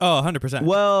 Oh, 100%.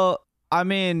 Well, I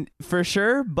mean, for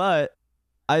sure, but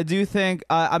I do think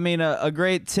I mean a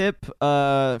great tip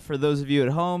for those of you at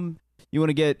home, you want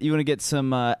to get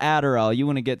some Adderall, you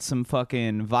want to get some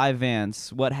fucking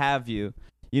Vyvanse, what have you.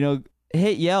 You know,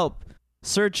 hit Yelp,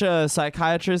 search a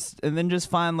psychiatrist, and then just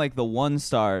find like the 1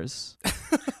 stars.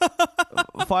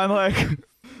 find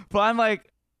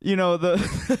like you know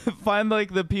find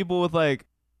like the people with like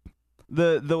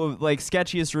the like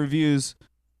sketchiest reviews.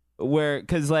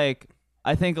 Because like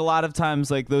I think a lot of times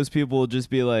like those people will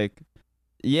just be like,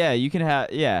 yeah, you can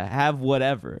have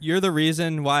whatever. You're the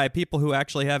reason why people who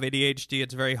actually have ADHD,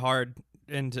 it's very hard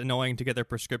and annoying to get their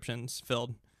prescriptions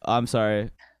filled. I'm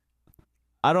sorry,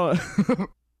 I don't,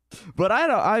 but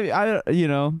I you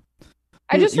know.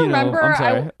 I just remember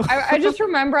I just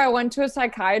remember I went to a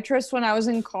psychiatrist when I was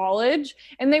in college,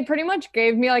 and they pretty much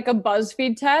gave me like a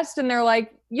BuzzFeed test, and they're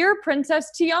like, you're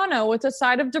Princess Tiana with a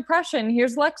side of depression.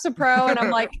 Here's Lexapro. And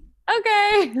I'm like,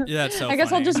 okay. Yeah, that's so I guess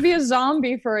funny. I'll just be a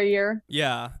zombie for a year.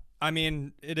 Yeah. I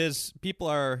mean, it is, people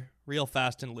are real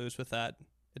fast and loose with that.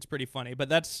 It's pretty funny. But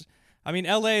that's, I mean,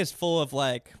 LA is full of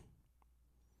like,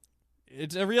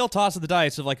 it's a real toss of the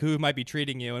dice of like who might be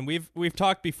treating you, and we've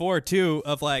talked before too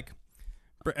of like,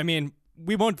 I mean,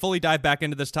 we won't fully dive back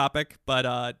into this topic,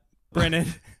 but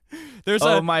Brennan, there's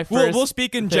my first we'll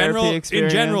speak in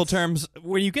general terms.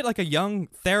 When you get like a young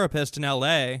therapist in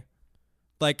LA,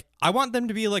 like I want them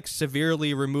to be like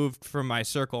severely removed from my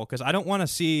circle because I don't want to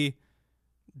see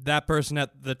that person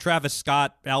at the Travis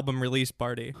Scott album release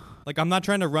party. Like, I'm not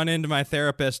trying to run into my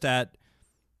therapist at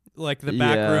like the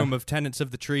back room of Tenants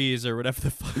of the Trees or whatever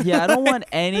the fuck. Yeah, I don't want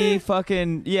any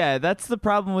fucking that's the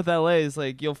problem with LA is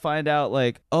like you'll find out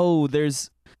like, oh,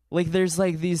 there's like these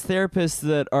therapists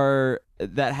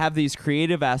that have these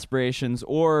creative aspirations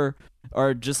or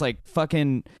are just like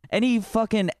fucking any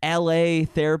fucking LA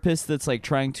therapist that's like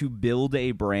trying to build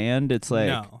a brand. It's like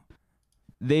no.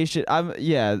 They should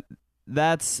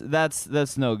That's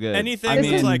no good. Anything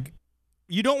is like,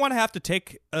 you don't want to have to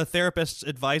take a therapist's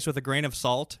advice with a grain of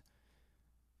salt,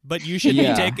 but you should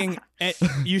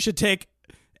you should take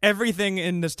everything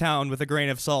in this town with a grain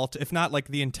of salt, if not like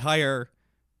the entire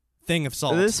thing of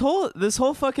salt. This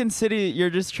whole fucking city, you're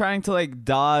just trying to like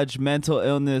dodge mental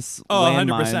illness. Oh,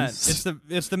 landmines. 100%.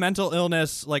 It's the mental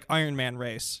illness like Iron Man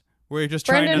race. Where you're just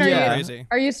Brendan, trying to be crazy.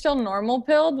 Are you still normal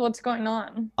pilled? What's going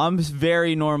on? I'm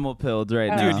very normal pilled right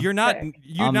now. Dude, you're not.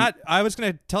 You're not. I was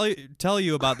gonna tell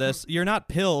you about this. You're not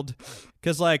pilled,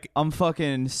 because like I'm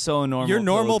fucking so normal. Your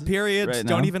normal periods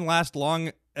don't even last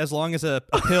as long as a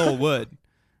pill would.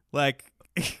 Like,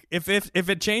 if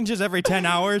it changes every 10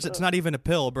 hours, it's not even a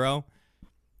pill, bro.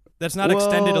 That's not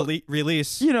extended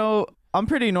release. You know, I'm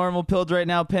pretty normal pilled right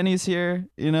now. Penny's here.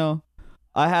 You know,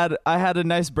 I had a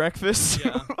nice breakfast.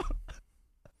 Yeah.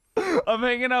 I'm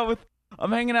hanging out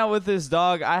with this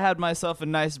dog. I had myself a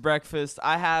nice breakfast.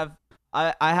 I have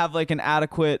like an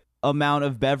adequate amount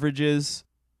of beverages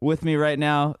with me right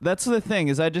now. That's the thing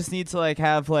is I just need to like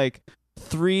have like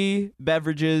 3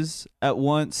 beverages at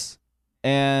once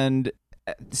and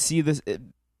see the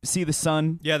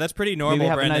sun. Yeah, that's pretty normal. Maybe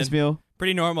have Brendan. a nice meal.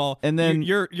 Pretty normal. And then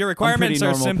your requirements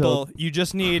are simple. Pilled. You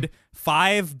just need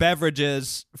 5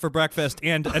 beverages for breakfast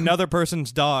and another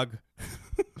person's dog.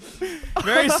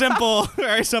 Very simple.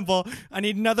 Very simple. I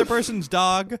need another person's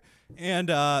dog and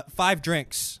 5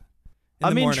 drinks.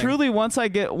 I mean, morning. truly, once I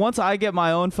get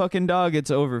my own fucking dog,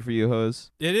 it's over for you, Hose.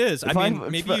 It is. I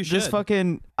mean, maybe you should. Just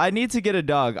fucking. I need to get a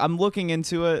dog. I'm looking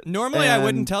into it. Normally, I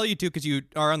wouldn't tell you to because you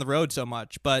are on the road so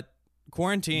much, but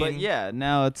quarantine. But yeah,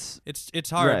 now it's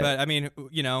hard. Right. But I mean,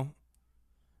 you know,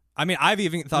 I've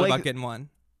even thought about getting one.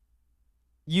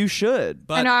 You should.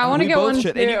 But I know, I want to get one too.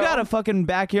 And you got a fucking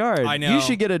backyard. I know. You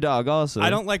should get a dog also. I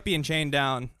don't like being chained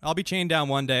down. I'll be chained down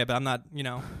one day, but I'm not, you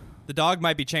know. The dog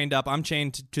might be chained up. I'm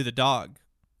chained to the dog.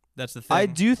 That's the thing. I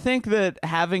do think that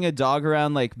having a dog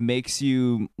around like makes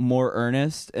you more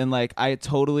earnest, and like I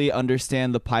totally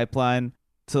understand the pipeline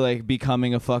to like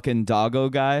becoming a fucking doggo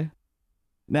guy.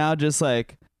 Now just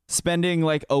like spending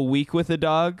like a week with a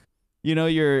dog, you know,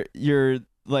 you're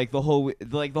like the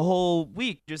whole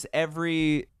week, just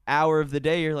every hour of the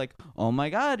day, you're like, oh my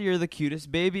god, you're the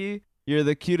cutest baby. You're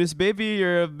the cutest baby.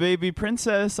 You're a baby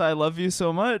princess. I love you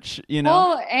so much. You know.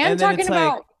 Well, and talking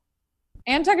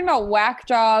about whack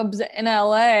jobs in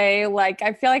LA, like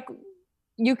I feel like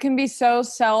you can be so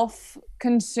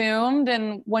self-consumed,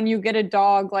 and when you get a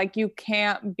dog, like you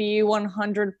can't be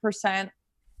 100%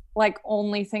 like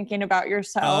only thinking about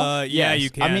yourself. Yeah,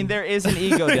 you can. I mean, there is an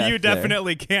ego death. You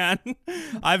definitely can.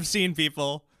 I've seen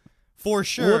people for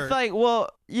sure.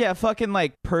 Fucking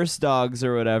like purse dogs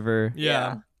or whatever.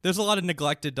 Yeah. There's a lot of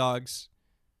neglected dogs.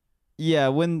 Yeah,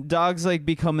 when dogs like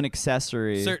become an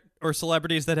accessory. Or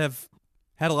celebrities that have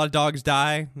had a lot of dogs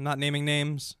die. I'm not naming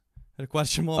names. A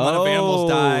questionable amount of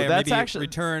animals die. Or that's maybe actually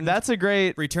returned. That's a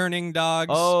great returning dogs.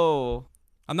 Oh,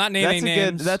 I'm not naming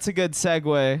names. That's a good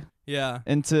segue. Yeah.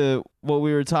 Into what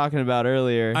we were talking about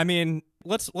earlier. I mean,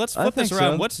 let's flip this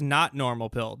around. So. What's not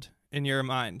normal pilled in your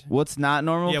mind? What's not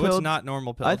normal pilled? Yeah, what's not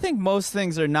normal pilled? I think most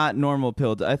things are not normal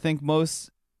pilled. I think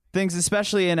most things,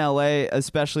 especially in LA,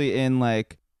 especially in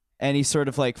like any sort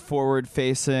of like forward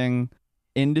facing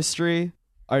industry,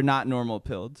 are not normal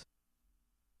pilled.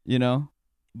 You know?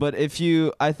 But if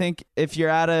you're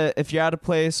at a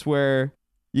place where,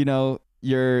 you know,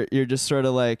 you're just sort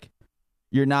of like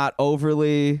you're not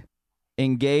overly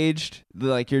engaged,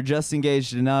 like you're just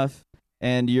engaged enough,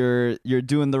 and you're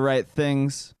doing the right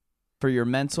things for your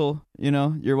mental, you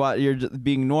know, you're just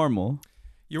being normal.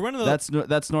 You're one of the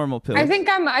that's normal pilled. I think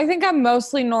I'm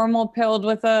mostly normal pilled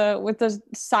with a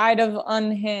side of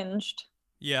unhinged.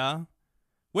 Yeah.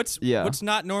 What's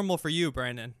not normal for you,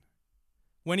 Brandon?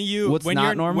 When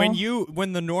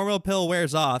the normal pill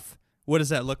wears off, what does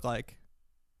that look like?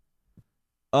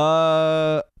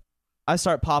 I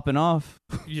start popping off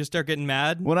You just start getting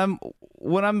mad. when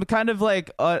I'm kind of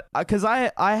like cuz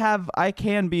I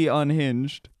can be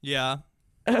unhinged. Yeah.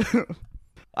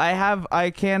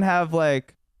 I can have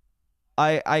like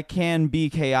I can be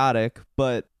chaotic,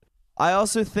 but I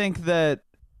also think that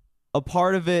a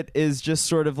part of it is just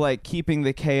sort of like keeping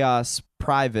the chaos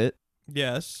private.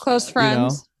 Yes. Close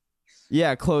friends.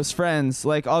 Yeah, close friends.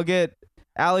 Like I'll get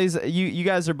Allie's you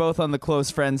guys are both on the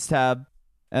close friends tab,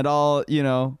 and I'll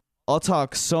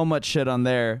talk so much shit on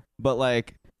there, but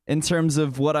like in terms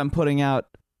of what I'm putting out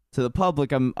to the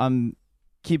public, I'm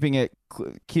keeping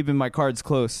my cards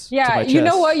close. to Yeah, my you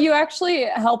know chest. what? You actually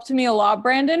helped me a lot,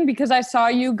 Brandon, because I saw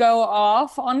you go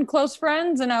off on close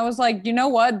friends, and I was like, you know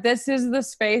what? This is the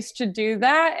space to do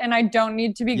that, and I don't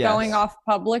need to be Yes. going off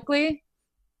publicly.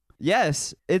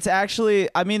 Yes, it's actually.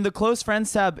 I mean, the close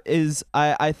friends tab is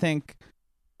I think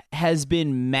has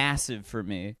been massive for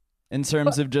me in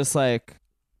terms of just like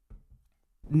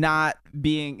not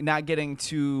getting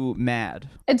too mad.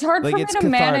 It's hard Like, for me it's to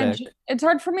manage. cathartic. It's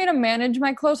hard for me to manage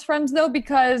my close friends though,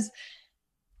 because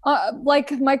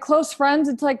like my close friends,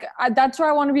 it's like that's where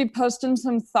I want to be posting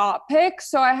some thought pics.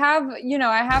 So I have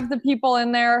the people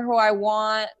in there who I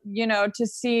want, to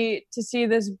see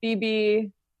this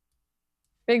BB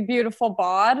big beautiful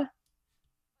bod.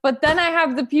 But then I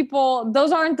have the people;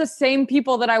 those aren't the same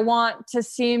people that I want to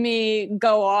see me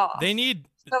go off.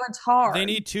 So it's hard. They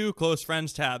need 2 close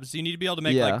friends tabs. You need to be able to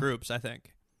make Yeah. like groups, I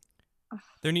think.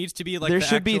 There needs to be like There the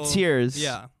should be actual- tiers.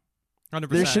 Yeah. 100%.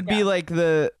 There should be like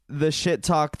the shit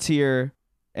talk tier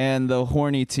and the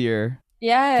horny tier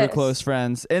Yes. for close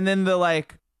friends, and then the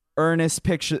like earnest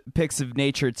pics of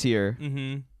nature tier.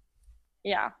 Mhm.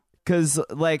 Yeah. Because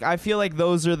like I feel like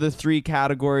those are the 3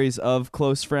 categories of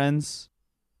close friends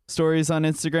stories on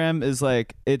Instagram. Is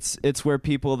like it's where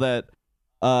people that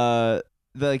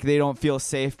like they don't feel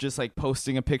safe just like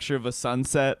posting a picture of a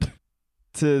sunset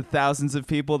to thousands of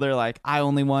people. They're like, I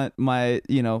only want my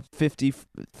 50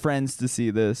 friends to see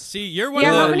this. See, you're one Yeah.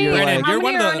 of How the many, Brandon, how you're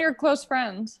many one are of on the your close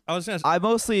friends? I was going to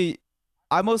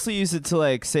I mostly use it to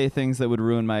like say things that would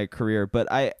ruin my career, but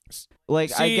I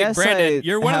See, guess Brandon,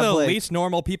 you're one of have, the like- least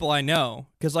normal people I know.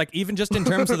 Because, like, even just in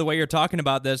terms of the way you're talking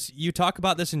about this, you talk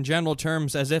about this in general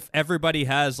terms as if everybody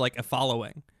has like a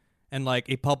following and like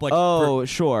a public. Oh,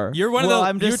 sure. You're one of well, the-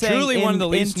 I'm just you're saying truly one of the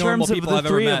least in normal terms people of the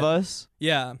I've ever 3 met. of us.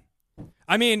 Yeah.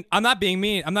 I mean, I'm not being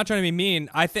mean. I'm not trying to be mean.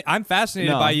 I'm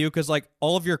fascinated No. by you because, like,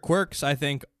 all of your quirks, I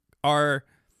think, are.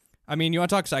 I mean, you want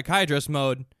to talk psychiatrist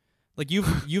mode? Like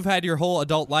you've had your whole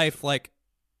adult life like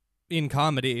in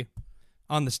comedy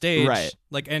on the stage, Right.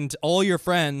 Like, and all your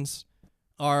friends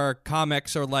are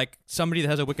comics or like somebody that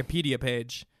has a Wikipedia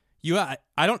page. I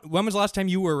don't. When was the last time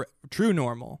you were true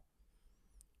normal?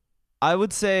 I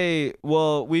would say,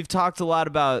 well, we've talked a lot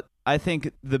about, I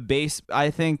think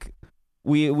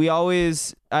we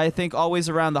always, I think always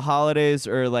around the holidays,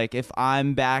 or like if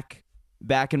I'm back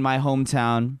in my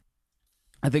hometown,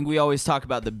 I think we always talk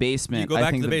about the basement. You go back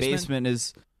I think to the basement? basement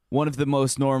is one of the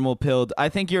most normal pilled. I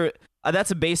think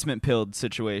that's a basement pilled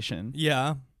situation,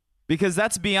 Yeah. because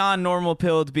that's beyond normal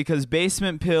pilled, because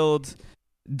basement pilled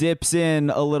dips in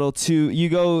a little too, you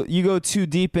go too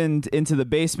deep into the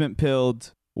basement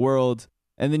pilled world,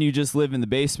 and then you just live in the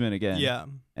basement again. Yeah.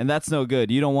 And that's no good.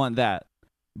 You don't want that.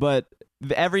 But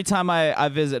every time I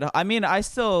visit, I mean, I'm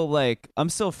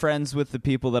still friends with the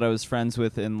people that I was friends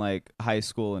with in like high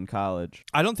school and college.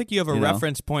 I don't think you have a You know?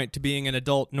 reference point to being an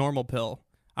adult normal pill.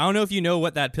 I don't know if you know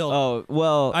what that pill. Oh,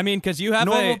 well, I mean, because you have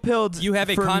normal pilled you have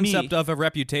a for concept me. of a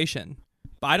reputation,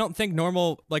 but I don't think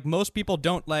most people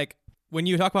don't like when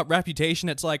you talk about reputation.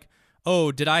 It's like,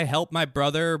 oh, did I help my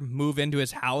brother move into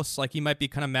his house? Like he might be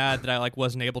kind of mad that I like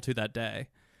wasn't able to that day.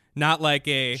 Not like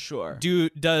a Sure.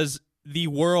 Does the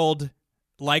world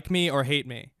like me or hate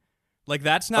me? Like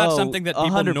that's not Oh, something that people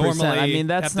 100%. normally I mean,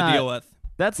 that's have to deal with.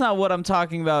 That's not what I'm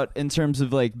talking about in terms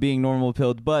of like being normal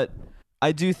pilled, but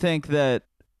I do think that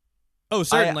Oh,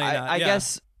 certainly I, not. I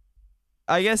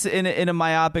yeah. guess in a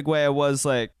myopic way, I was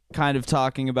like kind of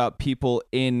talking about people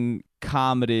in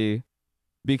comedy,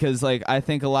 because like I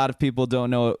think a lot of people don't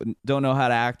know how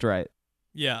to act right.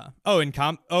 Yeah. Oh,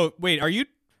 Oh, wait. Are you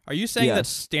saying that Yes.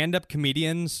 stand-up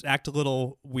comedians act a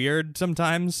little weird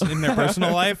sometimes in their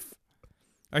personal life?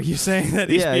 Are you saying that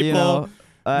these Yeah, people you know,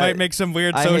 might make some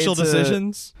weird I social hate to-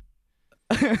 decisions?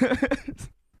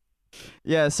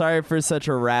 Yeah, sorry for such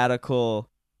a radical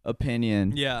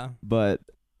opinion. Yeah. But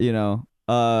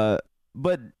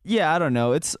but yeah, I don't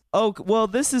know.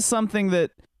 This is something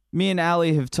that me and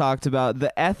Allie have talked about,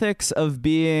 the ethics of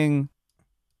being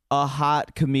a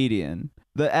hot comedian,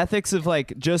 the ethics of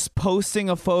like just posting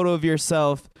a photo of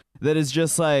yourself that is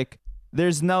just like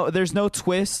there's no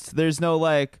twist. There's no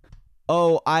like,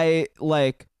 oh, I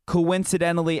like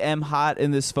coincidentally am hot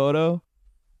in this photo.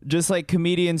 Just like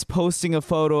comedians posting a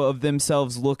photo of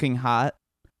themselves looking hot.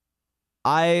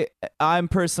 I'm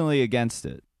personally against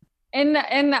it. And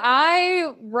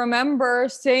I remember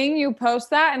seeing you post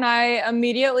that, and I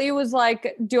immediately was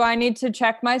like, do I need to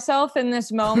check myself in this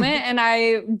moment? And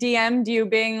I DM'd you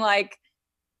being like,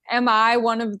 am I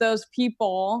one of those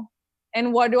people?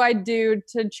 And what do I do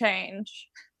to change?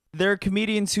 There are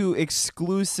comedians who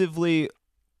exclusively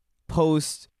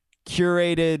post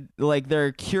curated, like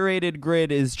their curated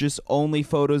grid is just only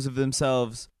photos of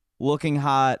themselves looking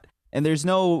hot, and there's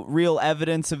no real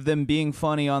evidence of them being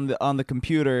funny on the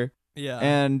computer. Yeah.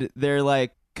 And they're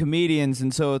like comedians,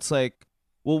 and so it's like,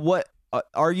 well, what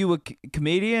are you a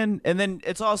comedian? And then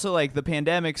it's also like the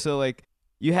pandemic, so like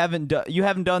you haven't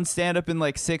done stand up in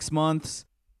like 6 months,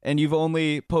 and you've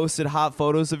only posted hot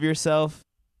photos of yourself,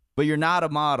 but you're not a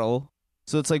model.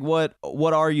 So it's like, what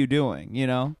are you doing? You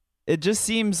know? It just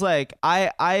seems like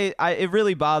it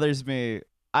really bothers me.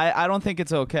 I don't think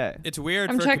it's okay. It's weird.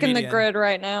 I'm for checking a the grid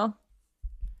right now.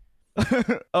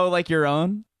 Oh, like your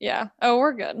own? Yeah. Oh,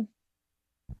 we're good.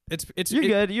 You're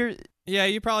good. Yeah,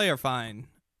 you probably are fine.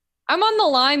 I'm on the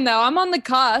line though. I'm on the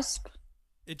cusp.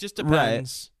 It just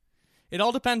depends. Right. It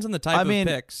all depends on the type of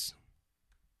pics.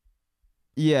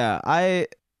 Yeah, I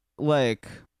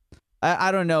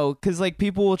don't know, because like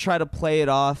people will try to play it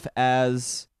off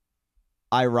as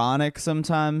ironic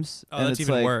sometimes. Oh, and that's it's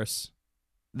even like, worse.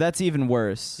 That's even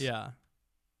worse. Yeah.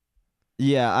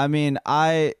 Yeah, I mean,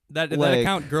 that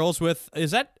account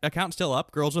is that account still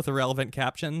up? Girls with Irrelevant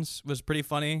Captions was pretty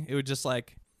funny. It was just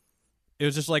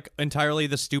like entirely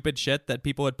the stupid shit that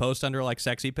people would post under like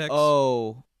sexy pics.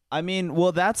 Oh, I mean,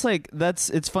 well,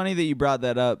 it's funny that you brought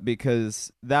that up,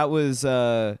 because that was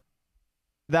a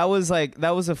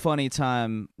funny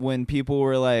time when people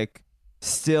were like,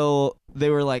 they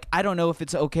were like, I don't know if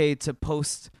it's okay to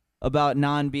post about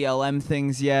non-BLM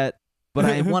things yet, but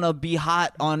I want to be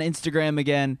hot on Instagram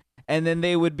again. And then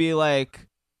they would be like,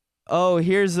 oh,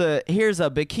 here's a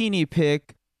bikini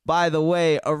pic. By the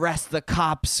way, arrest the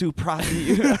cops who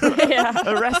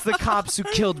arrest the cops who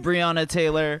killed Breonna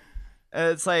Taylor.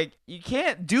 And it's like, you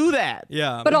can't do that.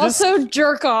 Yeah. But also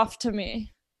jerk off to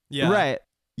me. Yeah. Right.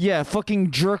 Yeah,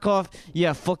 fucking jerk off.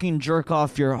 Yeah, fucking jerk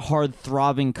off your hard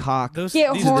throbbing cock.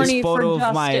 Get horny photo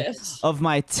for justice. of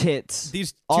my tits.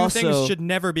 These two also, things should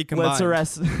never be combined. Let's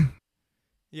arrest.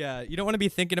 Yeah, you don't want to be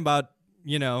thinking about,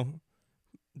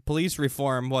 police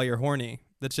reform while you're horny.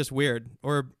 That's just weird.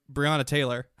 Or Breonna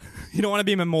Taylor. You don't want to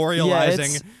be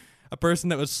memorializing a person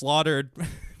that was slaughtered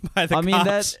by the cops. I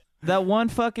mean, that one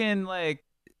fucking like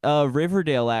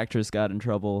Riverdale actress got in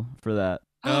trouble for that.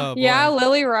 Oh, yeah,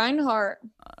 Lily Reinhart.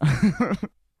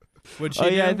 What'd she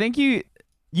do? Yeah, I think you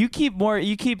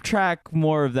keep track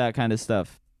more of that kind of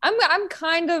stuff. I'm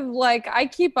kind of like, I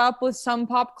keep up with some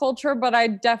pop culture, but I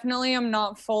definitely am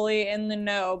not fully in the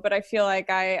know. But I feel like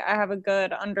I have a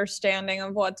good understanding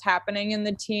of what's happening in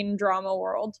the teen drama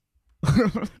world.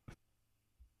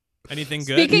 Anything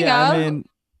good?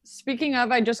 Speaking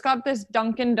of, I just got this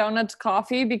Dunkin' Donuts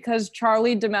coffee because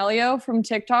Charlie D'Amelio from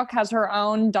TikTok has her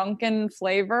own Dunkin'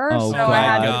 flavor. Oh, so I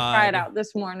had to try it out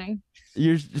this morning.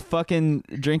 You're fucking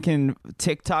drinking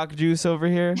TikTok juice over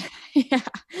here? Yeah.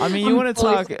 I mean, you want to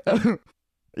talk...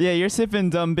 Yeah, you're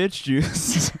sipping dumb bitch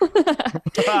juice.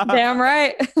 Damn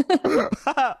right.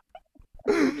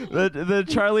 The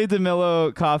Charlie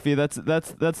D'Amelio coffee, that's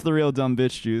the real dumb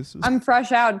bitch juice. I'm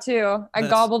fresh out too. I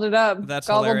gobbled it up. That's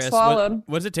gobbled, hilarious. swallowed.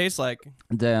 What does it taste like?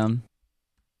 Damn.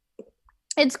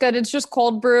 It's good. It's just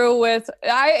cold brew with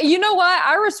you know what?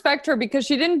 I respect her because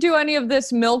she didn't do any of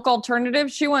this milk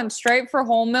alternative. She went straight for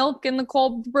whole milk in the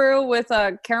cold brew with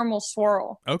a caramel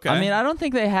swirl. Okay. I mean, I don't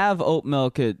think they have oat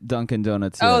milk at Dunkin'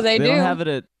 Donuts yet. Oh, they do? Don't have it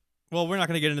at... Well, we're not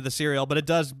going to get into the cereal, but it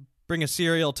does bring a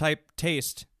cereal type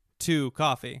taste to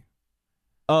coffee.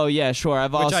 Oh, yeah, sure.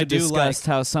 I've Which also I do discussed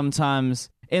how sometimes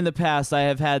in the past I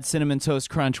have had Cinnamon Toast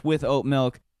Crunch with oat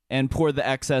milk and poured the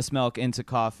excess milk into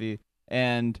coffee,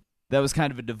 and that was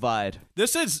kind of a divide.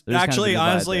 This is There's actually,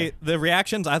 kind of a divide honestly, the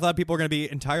reactions, I thought people were going to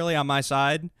be entirely on my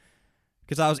side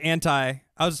because I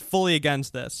was fully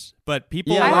against this. But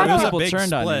people, yeah, it was people a big turned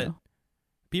split. on you.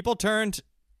 People turned,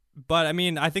 but I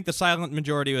mean, I think the silent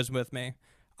majority was with me.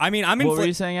 I mean, I'm in. What were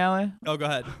you saying, Allie? Oh, go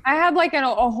ahead. I had like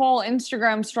a whole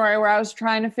Instagram story where I was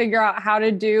trying to figure out how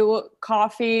to do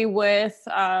coffee with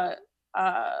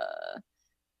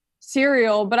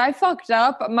cereal, but I fucked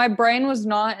up. My brain was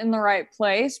not in the right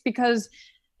place because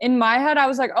in my head, I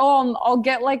was like, oh, I'll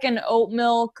get like an oat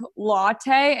milk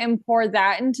latte and pour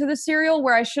that into the cereal,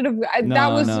 where I should have,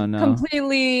 that was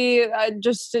completely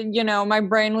just, my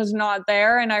brain was not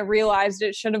there. And I realized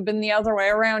it should have been the other way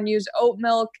around. Use oat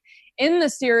milk in the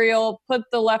cereal, put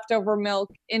the leftover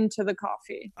milk into the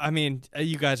coffee. I mean,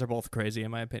 you guys are both crazy in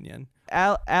my opinion.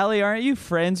 Allie, aren't you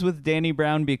friends with Danny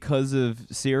Brown because of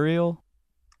cereal?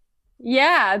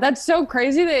 Yeah, that's so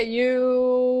crazy that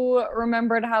you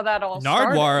remembered how that all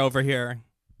started. Nardwuar over here.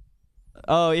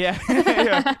 Oh, yeah.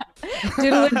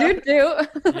 Doodle-doo-doo.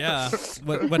 Yeah.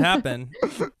 What happened?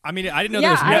 I mean, I didn't know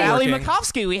there was networking. Allie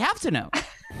Makovsky, we have to know.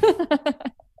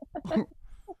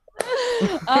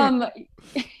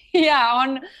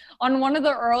 Yeah, on one of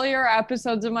the earlier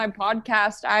episodes of my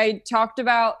podcast, I talked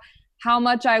about how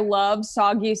much I love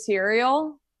soggy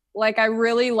cereal. Like, I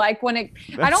really like when I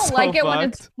don't like it when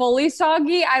it's fully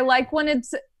soggy. I like when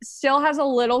it's still has a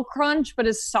little crunch, but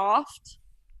is soft.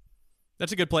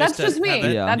 That's a good place to That's just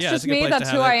me. Yeah. That's just me. That's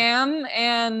who I am.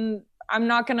 And I'm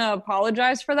not going to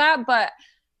apologize for that. But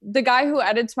the guy who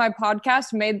edits my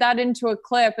podcast made that into a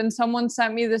clip, and someone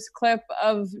sent me this clip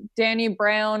of Danny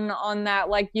Brown on that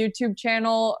like YouTube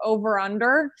channel Over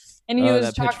Under, and he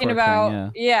was talking about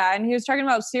and he was talking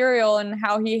about cereal and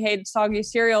how he hates soggy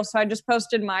cereal. So I just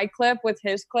posted my clip with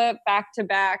his clip back to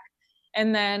back,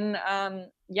 and then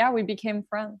we became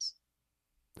friends.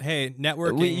 Hey,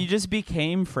 networking. You just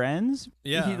became friends?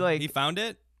 Yeah, he found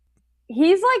it.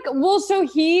 He's like, well, so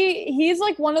he's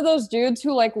like one of those dudes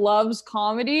who like loves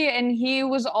comedy, and he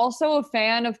was also a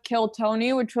fan of Kill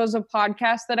Tony, which was a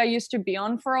podcast that I used to be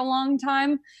on for a long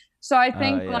time. So I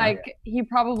think like he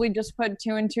probably just put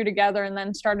two and two together and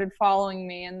then started following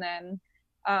me, and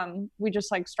then we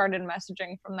just like started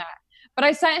messaging from that. But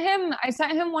I sent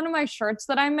him one of my shirts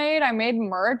that I made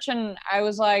merch, and I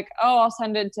was like, oh, I'll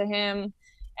send it to him.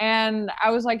 And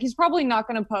I was like, he's probably not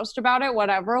going to post about it,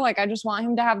 whatever. Like, I just want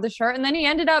him to have the shirt. And then he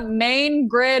ended up main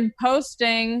grid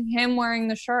posting him wearing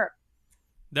the shirt.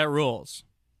 That rules.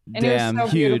 And damn, it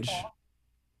was so huge. Beautiful.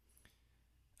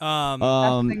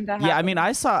 Yeah, I mean,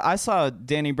 I saw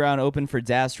Danny Brown open for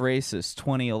Das Racist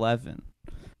 2011.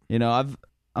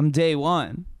 I'm day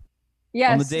one.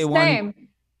 Yes, I'm a day one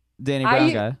Danny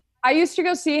Brown guy. I used to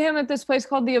go see him at this place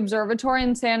called the Observatory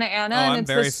in Santa Ana, and it's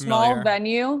this small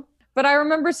venue. But I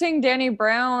remember seeing Danny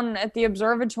Brown at the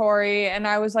Observatory, and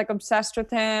I was like obsessed with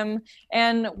him.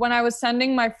 And when I was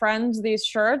sending my friends these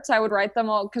shirts, I would write them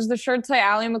all, because the shirts say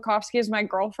Allie Makovsky is my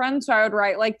girlfriend. So I would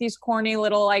write like these corny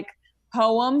little like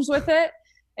poems with it.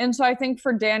 And so I think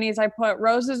for Danny's, I put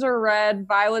roses are red,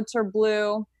 violets are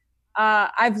blue.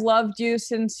 I've loved you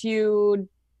since you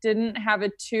didn't have a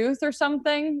tooth or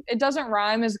something. It doesn't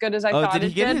rhyme as good as I thought it did. Did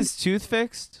he get his tooth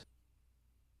fixed?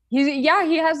 He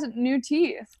has new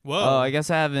teeth. Whoa! Oh, I guess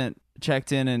I haven't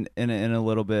checked in a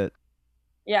little bit.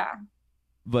 Yeah,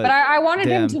 but I wanted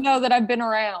him to know that I've been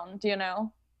around.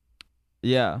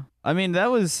 Yeah, I mean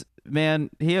that was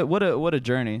what a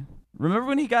journey. Remember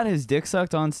when he got his dick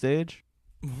sucked on stage?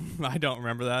 I don't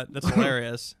remember that. That's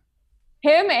hilarious.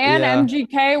 Him and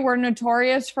MGK were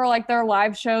notorious for like their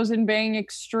live shows and being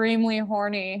extremely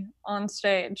horny on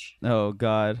stage. Oh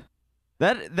God,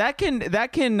 that can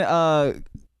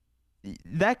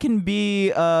be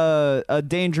a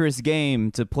dangerous game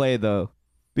to play though,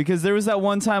 because there was that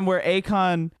one time where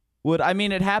Akon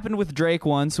it happened with Drake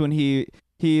once when he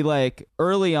like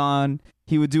early on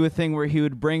he would do a thing where he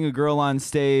would bring a girl on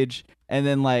stage and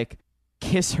then like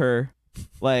kiss her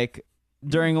like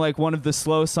during like one of the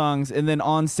slow songs, and then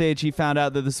on stage he found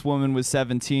out that this woman was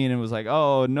 17 and was like,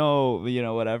 oh no,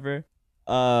 whatever.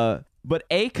 But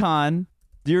Akon,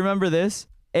 do you remember this?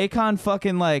 Akon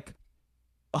fucking like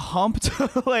humped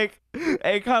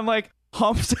Akon like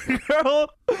humped a girl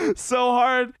so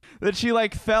hard that she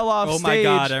like fell off stage. Oh my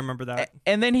God, I remember that.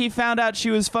 And then he found out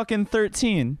she was fucking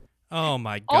 13. Oh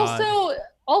my God.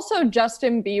 Also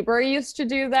Justin Bieber used to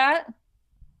do that.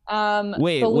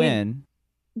 Wait, when?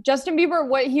 Justin Bieber,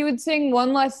 what he would sing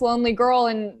One Less Lonely Girl,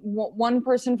 and one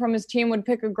person from his team would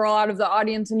pick a girl out of the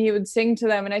audience and he would sing to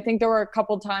them. And I think there were a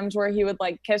couple times where he would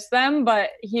like kiss them,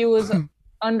 but he was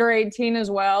under 18 as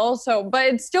well. So, but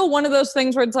it's still one of those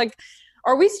things where it's like,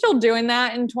 are we still doing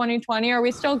that in 2020? Are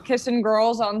we still kissing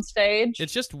girls on stage?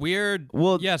 It's just weird.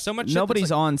 Well, yeah, so much.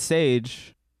 Nobody's on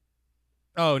stage.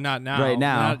 Oh, not now. Right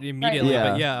now. Not immediately,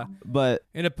 right. but yeah. But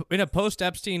in a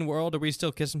post-Epstein world, are we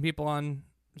still kissing people on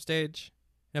stage?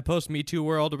 In a post-Me Too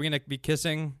world, are we going to be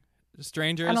kissing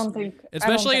strangers? I don't think.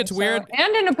 Especially, it's weird.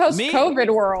 And in a post-COVID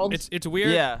world. It's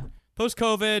weird. Yeah.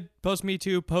 Post-COVID, post-Me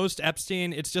Too,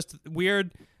 post-Epstein, it's just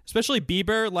weird. Especially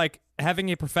Bieber, like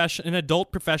having an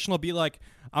adult professional be like,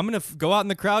 I'm going to go out in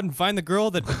the crowd and find the girl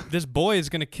that this boy is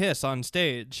going to kiss on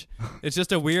stage. It's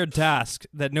just a weird task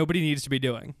that nobody needs to be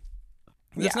doing.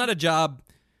 That's not a job.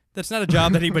 That's not a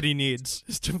job that anybody needs.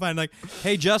 Is to find like,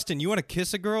 hey, Justin, you want to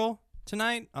kiss a girl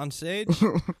tonight on stage?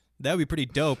 That would be pretty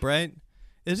dope, right?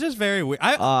 It's just very weird.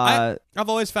 I've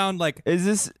always found like,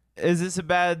 is this a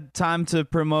bad time to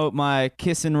promote my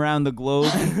Kissing Round the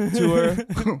Globe tour?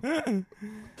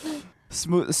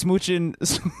 Smooching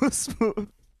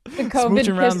the COVID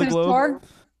around the kisses globe. tour.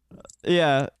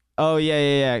 Yeah. Oh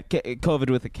yeah. COVID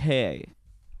with a K.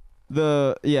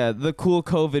 The cool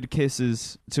COVID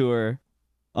kisses tour.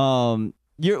 So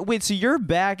you're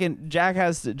back and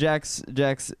Jack's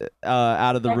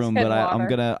out of the room, but I'm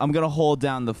gonna hold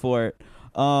down the fort.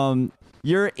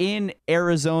 You're in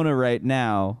Arizona right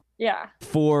now. Yeah.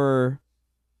 For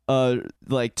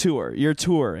like tour. You're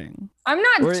touring. I'm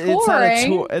not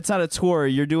touring. It's not a tour.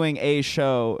 You're doing a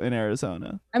show in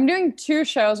Arizona. I'm doing 2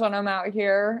 shows when I'm out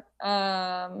here.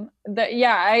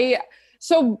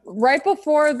 So right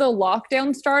before the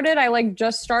lockdown started, I like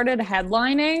just started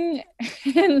headlining.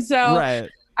 And so right.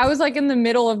 I was like in the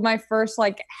middle of my first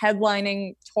like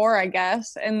headlining tour, I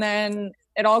guess. And then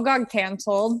it all got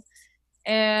canceled.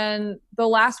 And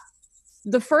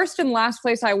the first and last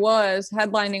place I was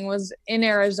headlining was in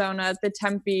Arizona at the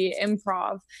Tempe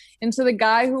Improv. And so the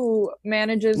guy who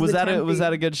manages was that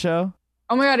a good show?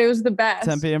 Oh my God, it was the best.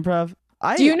 Tempe Improv?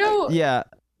 Do you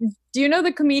know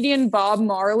the comedian Bob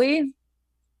Marley?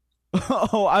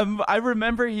 Oh, I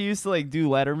remember he used to like do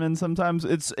Letterman sometimes.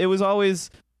 It was always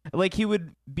like he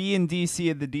would be in DC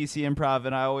at the DC Improv,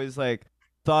 and I always like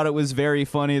thought it was very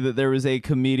funny that there was a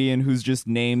comedian who's just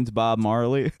named Bob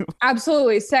Marley.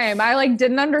 Absolutely, same. I like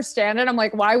didn't understand it. I'm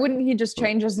like, why wouldn't he just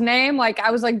change his name? Like, I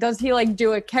was like, does he like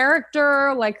do a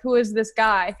character? Like, who is this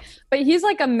guy? But he's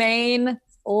like a Maine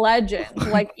legend,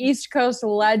 like East Coast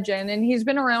legend, and he's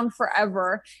been around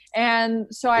forever. And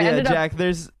so I ended up. Jack,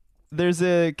 there's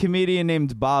a comedian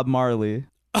named Bob Marley.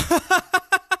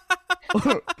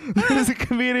 There's a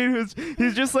comedian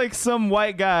he's just like some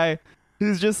white guy.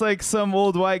 He's just like some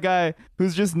old white guy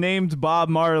who's just named Bob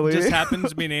Marley. Just happens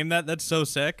to be named that. That's so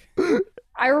sick.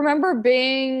 I remember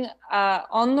being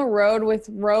on the road with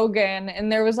Rogan,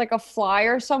 and there was like a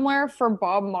flyer somewhere for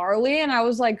Bob Marley, and I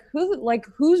was like,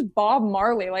 who's Bob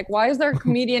Marley? Like, why is there a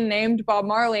comedian named Bob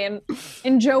Marley?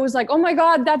 And Joe was like, oh my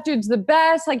God, that dude's the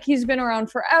best. Like, he's been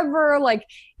around forever. Like,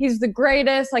 he's the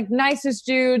greatest, like nicest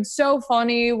dude, so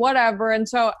funny, whatever. And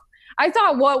so I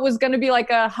thought what was going to be like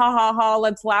a ha ha ha,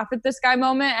 let's laugh at this guy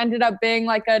moment ended up being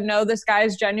like a no, this guy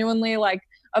is genuinely like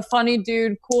a funny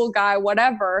dude, cool guy,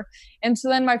 whatever. And so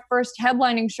then my first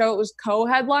headlining show, it was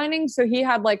co-headlining. So he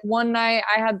had like one night,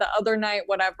 I had the other night,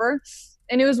 whatever.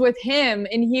 And it was with him,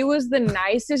 and he was the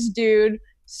nicest dude,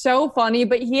 so funny,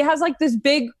 but he has like this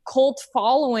big cult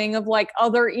following of like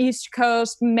other East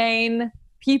Coast Maine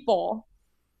people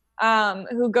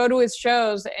who go to his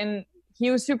shows, and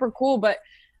he was super cool. But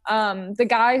the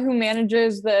guy who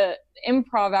manages the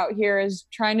Improv out here is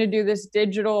trying to do this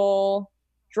digital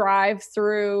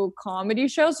drive-through comedy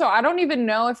show. So I don't even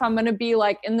know if I'm going to be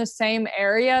like in the same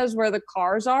areas where the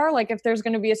cars are, like if there's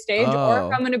going to be a stage, or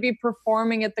if I'm going to be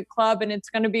performing at the club and it's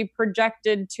going to be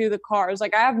projected to the cars.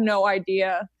 Like, I have no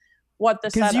idea what the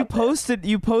setup is.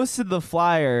 You posted the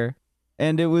flyer,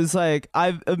 and it was like,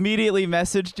 I immediately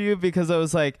messaged you because I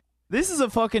was like, this is a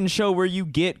fucking show where you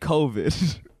get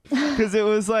COVID. Because it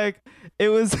was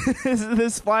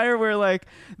this flyer where like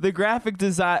the graphic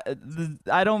design,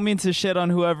 I don't mean to shit on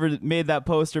whoever made that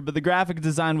poster, but the graphic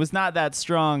design was not that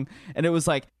strong, and it was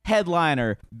like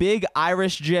headliner, Big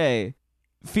Irish J,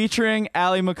 featuring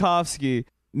Ali Makovsky,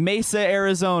 Mesa,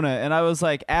 Arizona, and I was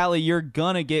like, Ali, you're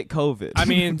gonna get COVID. I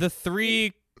mean, the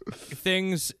 3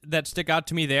 things that stick out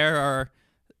to me there are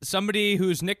somebody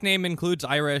whose nickname includes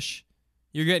Irish,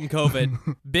 you're getting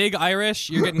COVID. Big Irish,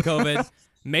 you're getting COVID.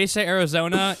 Mesa,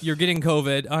 Arizona, you're getting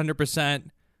COVID 100%.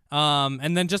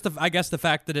 And then just I guess the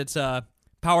fact that it's a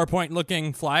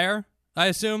PowerPoint-looking flyer, I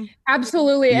assume.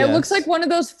 Absolutely. Yes. It looks like one of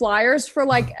those flyers for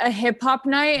like a hip-hop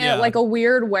night at like a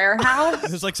weird warehouse.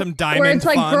 There's like some diamond where it's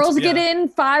like font. Girls get in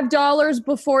 $5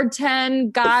 before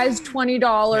 10, guys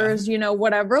 $20, you know,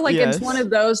 whatever. Like it's one of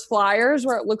those flyers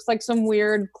where it looks like some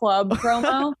weird club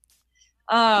promo.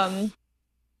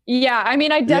 Yeah, I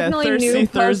mean, I definitely knew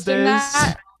posting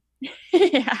that.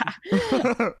 Yeah.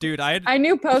 Dude, I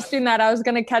knew posting that I was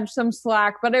going to catch some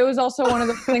slack, but it was also one of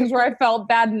the things where I felt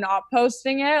bad not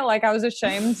posting it. Like I was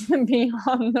ashamed to be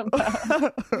on the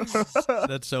post.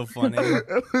 That's so funny.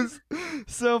 It was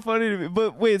so funny to me.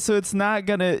 But wait, so it's not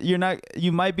gonna,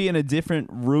 you might be in a different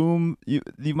room. You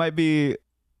might be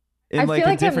in like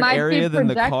a different area than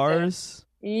the cars.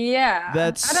 Yeah.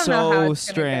 That's I don't know how so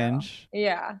it's gonna go. strange.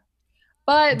 Yeah.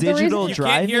 But Digital You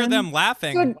can't hear drive-in? them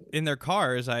laughing Good. in their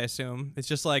cars, I assume. It's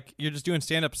just like you're just doing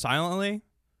stand-up silently.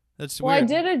 That's Well,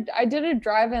 weird. I did a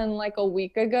drive-in like a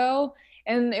week ago,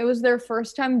 and it was their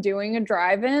first time doing a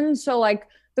drive-in. So like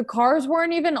the cars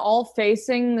weren't even all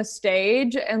facing the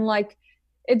stage, and like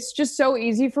it's just so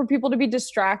easy for people to be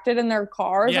distracted in their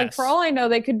cars. Like for Yes. all I know,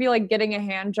 they could be like getting a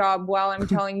hand job while I'm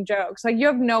telling jokes. Like you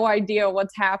have no idea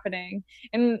what's happening,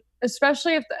 and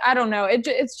especially if I don't know,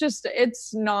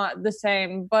 it's not the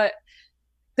same. But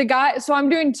the guy, so I'm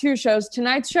doing two shows.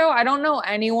 Tonight's show, I don't know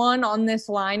anyone on this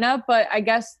lineup, but I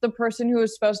guess the person who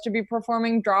was supposed to be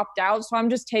performing dropped out, so I'm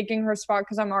just taking her spot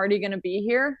because I'm already going to be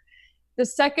here. The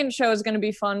second show is going to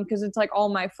be fun because it's like all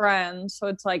my friends, so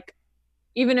it's like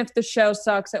even if the show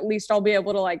sucks, at least I'll be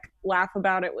able to like laugh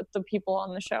about it with the people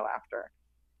on the show after.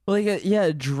 Like,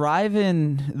 yeah,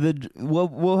 drive-in.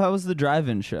 Well, how was the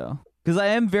drive-in show? Because I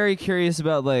am very curious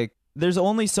about, like, there's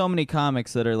only so many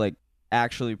comics that are like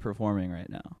actually performing right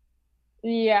now.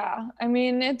 Yeah, I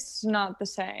mean it's not the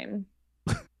same.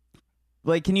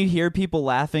 Like, can you hear people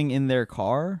laughing in their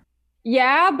car?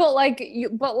 Yeah, but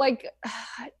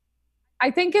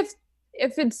I think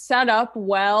if it's set up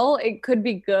well, it could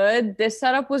be good. This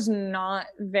setup was not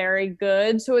very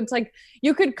good. So it's like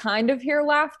you could kind of hear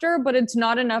laughter, but it's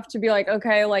not enough to be like,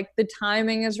 okay, like the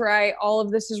timing is right, all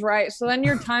of this is right. So then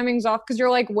your timing's off because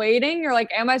you're like waiting. You're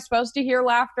like, am I supposed to hear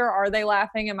laughter? Are they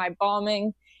laughing? Am I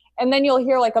bombing? And then you'll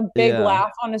hear like a big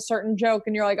laugh on a certain joke,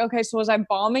 and you're like, okay, so was I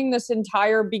bombing this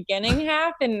entire beginning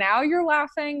half and now you're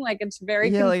laughing? Like it's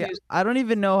very confusing. Like, I don't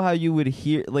even know how you would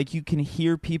hear, like, you can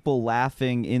hear people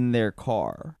laughing in their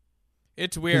car.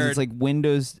 It's 'Cause weird. it's like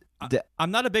Windows.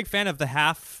 I'm not a big fan of the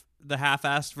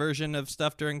half-assed version of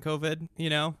stuff during COVID.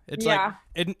 You know, it's Yeah.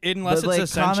 like unless But, it's like,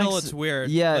 essential, comics- it's weird.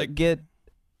 Yeah, like,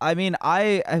 I mean,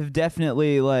 I have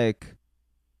definitely like.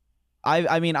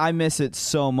 I mean, I miss it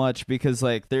so much because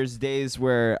like there's days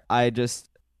where I've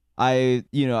maybe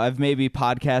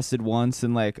podcasted once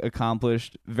and like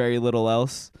accomplished very little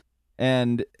else,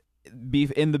 and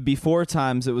in the before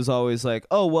times it was always like,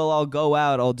 oh well, I'll go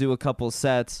out, I'll do a couple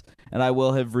sets, and I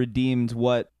will have redeemed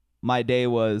what my day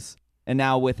was. And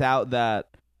now without that,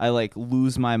 I like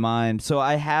lose my mind. So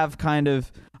I have kind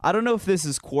of, I don't know if this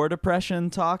is core depression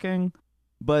talking,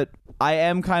 but I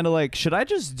am kind of like, should I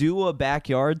just do a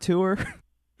backyard tour?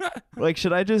 Like,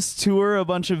 should I just tour a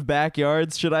bunch of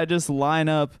backyards? Should I just line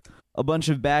up a bunch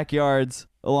of backyards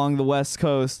along the West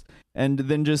Coast and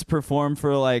then just perform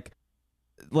for like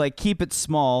keep it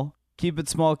small, keep it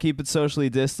socially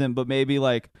distant, but maybe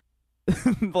like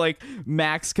like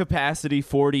max capacity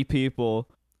 40 people,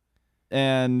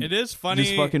 and it is funny.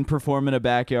 Just fucking perform in a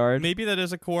backyard. Maybe that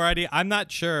is a core idea. I'm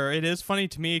not sure. It is funny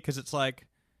to me because it's like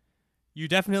you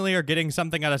definitely are getting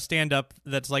something out of stand-up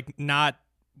that's like not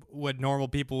what normal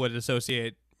people would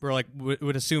associate or like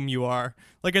would assume you are.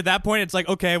 Like at that point, it's like,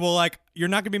 okay, well, like you're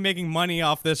not gonna be making money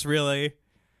off this, really.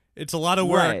 It's a lot of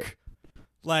work. Right.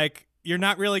 Like you're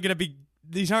not really gonna be.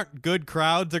 These aren't good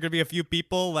crowds. They're gonna be a few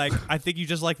people. Like I think you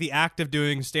just like the act of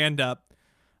doing stand-up.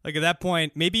 Like at that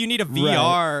point, maybe you need a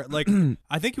VR. Right. Like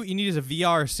I think what you need is a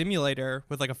VR simulator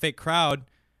with like a fake crowd.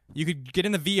 You could get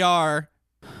in the VR.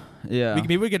 Yeah.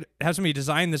 Maybe we could have somebody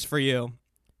design this for you,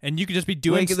 and you could just be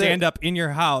doing stand up in your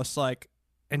house, like,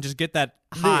 and just get that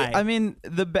high. I mean,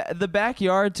 the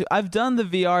backyard too. I've done the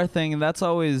VR thing, and that's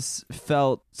always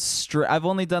felt I've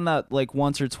only done that like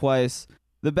once or twice.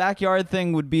 The backyard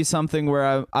thing would be something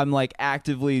where I'm like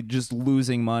actively just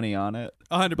losing money on it.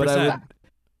 100%. But I would,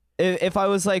 if I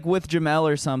was like with Jamel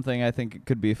or something, I think it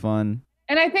could be fun.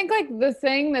 And I think like the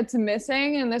thing that's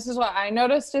missing, and this is what I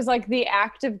noticed, is like the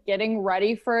act of getting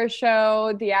ready for a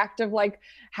show, the act of like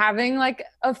having like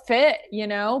a fit, you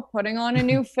know, putting on a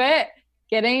new fit,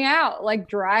 getting out, like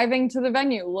driving to the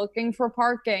venue, looking for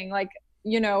parking, like,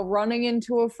 you know, running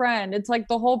into a friend. It's like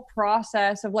the whole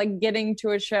process of like getting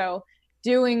to a show,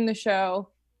 doing the show,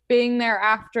 being there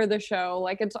after the show.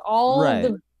 Like it's all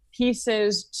the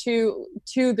pieces to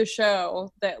the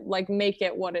show that like make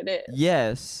it what it is.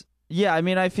 Yes. Yeah, I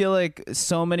mean, I feel like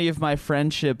so many of my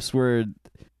friendships were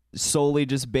solely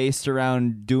just based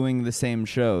around doing the same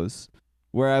shows,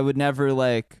 where I would never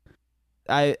like,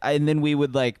 and then we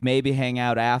would like maybe hang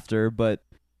out after, but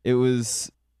it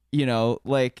was, you know,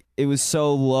 like it was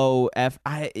so low.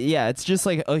 It's just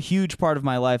like a huge part of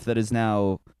my life that is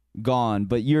now gone.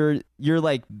 But you're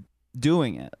like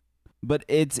doing it, but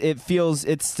it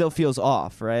still feels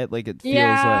off, right? Like it feels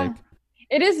like.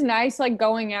 It is nice like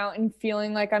going out and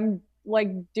feeling like I'm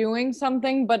like doing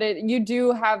something, but you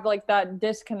do have like that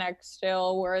disconnect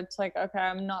still where it's like, okay,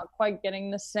 I'm not quite getting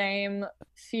the same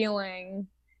feeling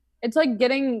it's like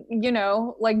getting,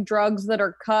 like drugs that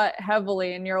are cut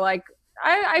heavily, and you're like,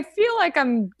 I feel like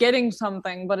I'm getting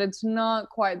something, but it's not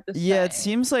quite the same. Yeah, it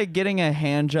seems like getting a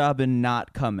hand job and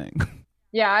not coming.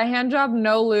 Yeah, a hand job,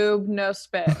 no lube, no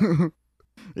spit.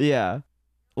 Yeah.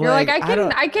 You're like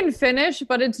I can finish,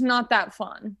 but it's not that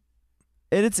fun.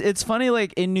 It's funny,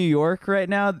 like in New York right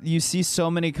now, you see so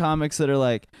many comics that are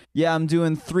like, yeah, I'm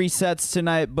doing 3 sets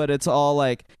tonight, but it's all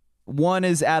like one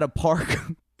is at a park.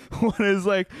 One is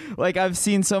like I've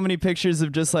seen so many pictures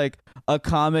of just like a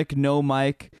comic, no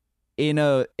mic, in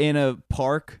a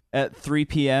park at 3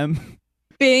 p.m.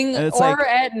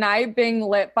 At night being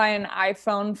lit by an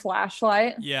iPhone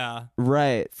flashlight. Yeah.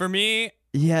 Right. For me,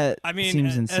 yeah, I mean,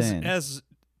 seems insane. As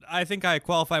I think I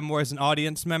qualify more as an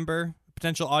audience member,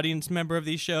 potential audience member of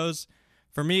these shows.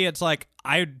 For me, it's like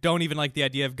I don't even like the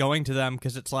idea of going to them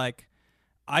because it's like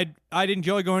I'd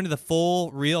enjoy going to the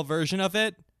full real version of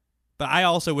it, but I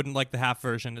also wouldn't like the half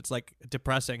version. It's like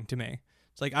depressing to me.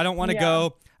 It's like I don't want to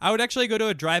go. I would actually go to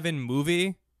a drive-in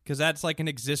movie because that's like an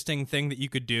existing thing that you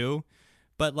could do.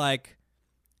 But like,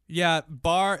 yeah,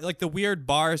 like the weird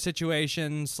bar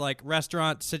situations, like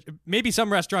restaurants, maybe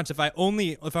some restaurants if I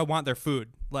want their food,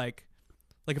 like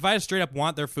if I straight up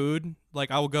want their food, like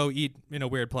I will go eat in a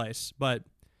weird place. But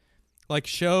like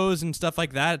shows and stuff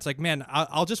like that, it's like, man,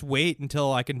 I'll just wait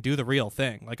until I can do the real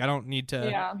thing. Like I don't need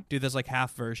to do this like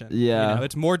half version. Yeah,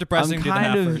 it's more depressing to do the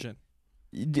half version.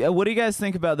 What do you guys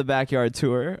think about the backyard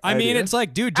tour? I mean, it's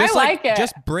like, dude, just it.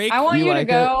 Just break. I want you to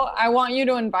go. I want you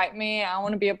to invite me. I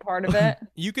want to be a part of it.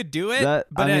 You could do it,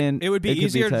 but it would be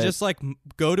easier to just like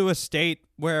go to a state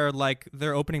where like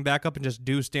they're opening back up and just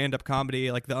do stand-up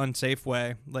comedy like the unsafe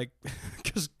way, like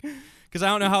because I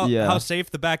don't know how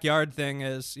safe the backyard thing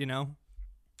is,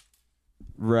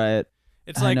 Right.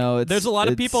 It's like there's a lot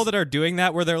of people that are doing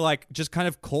that where they're like just kind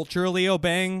of culturally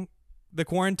obeying the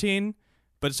quarantine,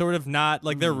 but sort of not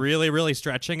like they're really, really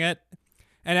stretching it.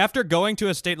 And after going to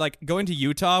a state like going to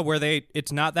Utah where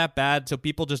it's not that bad, so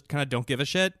people just kind of don't give a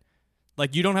shit.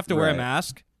 Like you don't have to wear a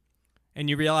mask, and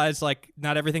you realize like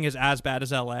not everything is as bad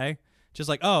as LA. Just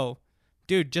like, oh,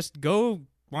 dude, just go.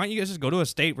 Why don't you guys just go to a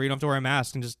state where you don't have to wear a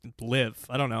mask and just live?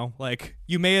 I don't know. Like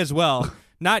you may as well.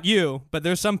 Not you, but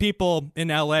there's some people in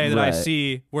LA that I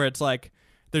see where it's like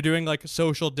they're doing like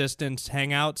social distance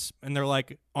hangouts and they're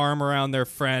like arm around their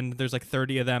friend. There's like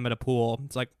 30 of them at a pool.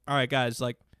 It's like, all right, guys,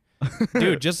 like,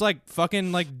 dude, just like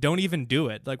fucking like don't even do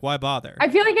it. Like, why bother? I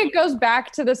feel like it goes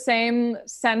back to the same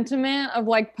sentiment of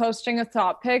like posting a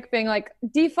thought pic being like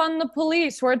defund the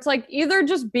police, where it's like either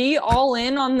just be all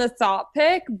in on the thought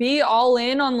pic, be all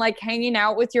in on like hanging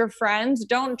out with your friends.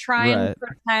 Don't try and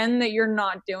pretend that you're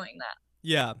not doing that.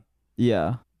 Yeah.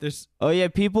 Yeah. There's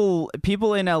people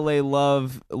in LA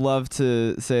love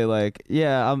to say like,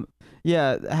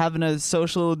 having a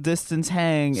social distance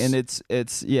hang, and it's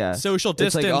social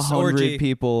distance, it's like 100 orgy.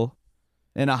 People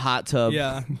in a hot tub.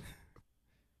 Yeah.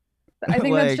 I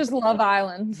think that's just Love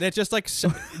Island. That's just like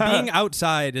being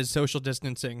outside is social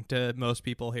distancing to most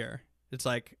people here. It's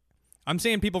like I'm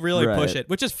seeing people really push it,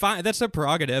 which is fine. That's their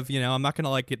prerogative, I'm not gonna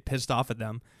like get pissed off at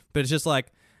them, but it's just like,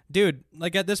 dude,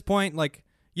 like at this point, like.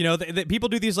 People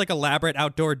do these like elaborate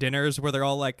outdoor dinners where they're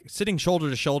all like sitting shoulder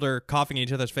to shoulder, coughing in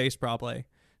each other's face. Probably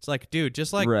it's like, dude,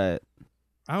 just like I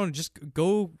don't know, just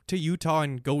go to Utah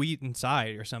and go eat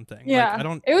inside or something. Yeah, like, I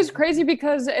don't. It was crazy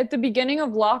because at the beginning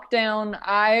of lockdown,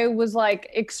 I was like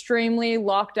extremely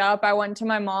locked up. I went to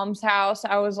my mom's house.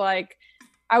 I was like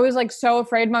so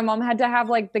afraid. My mom had to have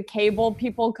like the cable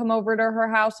people come over to her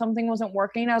house. Something wasn't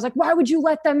working. I was like, why would you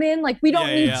let them in? Like, we don't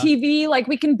need TV. Like,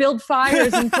 we can build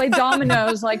fires and play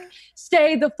dominoes. Like,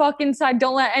 stay the fuck inside.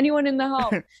 Don't let anyone in the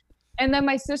home. And then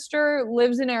my sister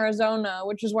lives in Arizona,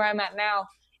 which is where I'm at now.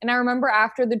 And I remember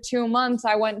after the 2 months,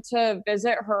 I went to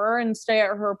visit her and stay at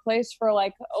her place for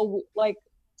like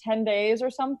 10 days or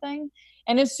something.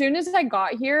 And as soon as I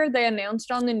got here, they announced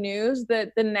on the news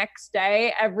that the next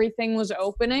day everything was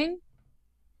opening.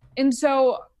 And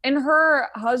her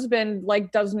husband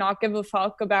like does not give a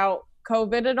fuck about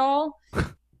COVID at all.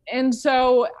 And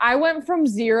so I went from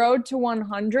 0 to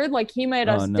 100. Like he made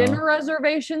us dinner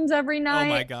reservations every night. Oh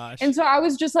my gosh. And so I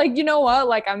was just like, you know what?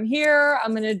 Like I'm here,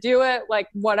 I'm going to do it, like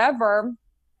whatever.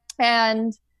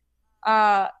 And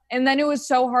then it was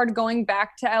so hard going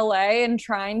back to LA and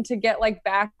trying to get like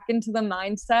back into the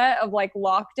mindset of like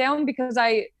lockdown, because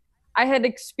I had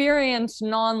experienced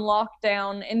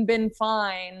non-lockdown and been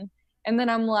fine. And then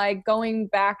I'm like going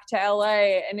back to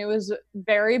LA, and it was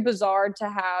very bizarre to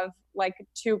have like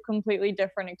 2 completely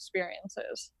different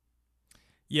experiences.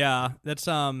 Yeah, that's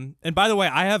and by the way,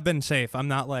 I have been safe. I'm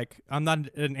not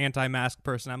an anti-mask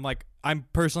person. I'm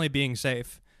personally being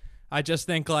safe. I just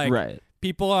think like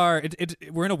people are.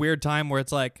 We're in a weird time where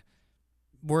it's like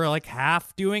we're like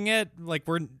half doing it. Like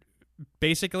we're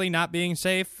basically not being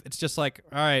safe. It's just like,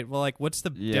 all right, well, like what's the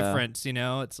difference? You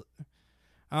know, it's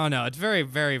I don't know. It's very,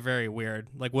 very, very weird.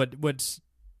 Like what's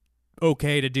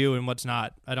okay to do and what's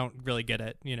not. I don't really get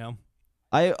it. You know.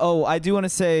 I do want to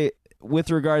say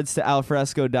with regards to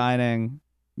alfresco dining,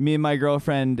 me and my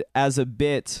girlfriend as a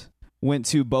bit went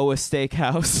to Boa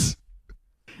Steakhouse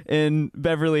in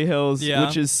Beverly Hills,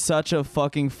 which is such a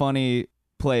fucking funny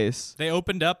place. They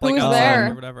opened up like Who's outside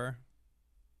there? or whatever.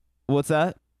 What's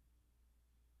that?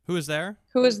 Who was there?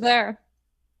 Who was there?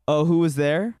 Oh, who was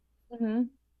there? Mm-hmm.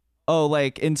 Oh,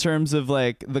 like in terms of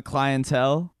like the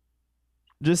clientele?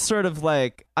 Just sort of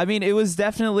like, I mean, it was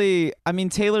definitely, I mean,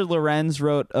 Taylor Lorenz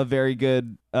wrote a very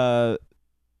good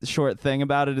short thing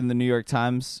about it in the New York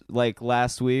Times like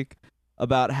last week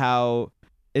about how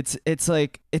it's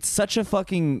like, it's such a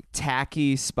fucking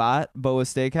tacky spot, Boa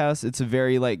Steakhouse. It's a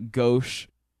very like gauche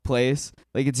place.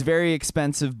 Like it's very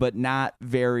expensive, but not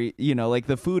very, you know, like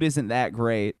the food isn't that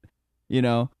great, you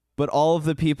know, but all of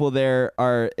the people there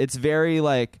are, it's very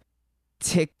like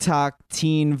TikTok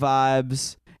teen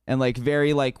vibes. And like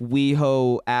very like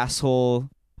WeHo asshole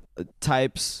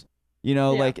types, you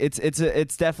know, like it's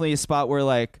definitely a spot where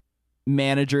like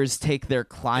managers take their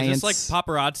clients. Is this like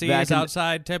paparazzi is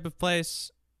outside type of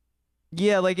place?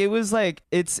 Yeah, like it was like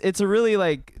it's a really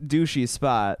like douchey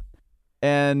spot,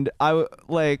 and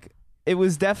it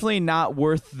was definitely not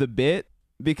worth the bit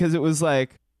because it was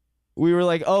like we were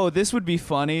like, oh, this would be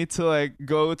funny to like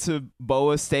go to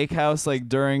Boa Steakhouse like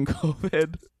during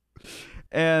COVID.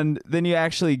 And then you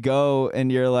actually go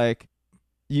and you're like,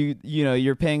 you know,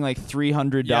 you're paying like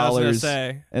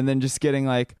 $300 and then just getting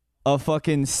like a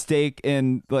fucking steak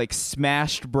and like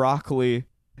smashed broccoli.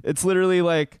 It's literally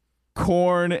like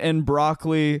corn and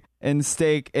broccoli and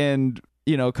steak and,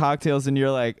 you know, cocktails. And you're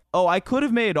like, oh, I could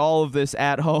have made all of this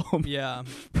at home. Yeah.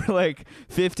 For like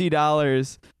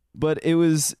 $50. But it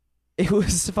was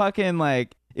fucking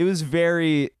like, it was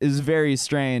very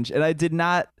strange. And I did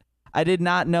not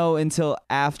know until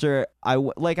after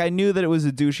I knew that it was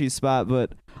a douchey spot,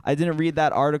 but I didn't read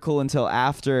that article until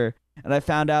after, and I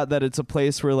found out that it's a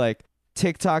place where like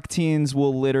TikTok teens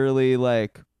will literally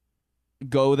like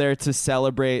go there to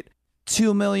celebrate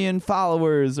 2 million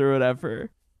followers or whatever,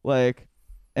 like,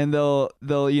 and they'll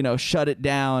you know shut it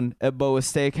down at Boa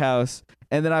Steakhouse,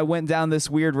 and then I went down this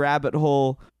weird rabbit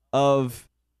hole of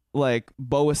like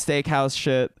Boa Steakhouse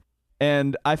shit.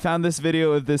 And I found this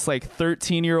video of this like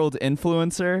 13-year-old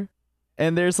influencer,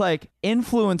 and there's like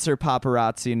influencer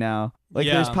paparazzi now. Like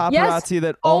there's paparazzi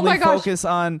that only focus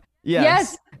on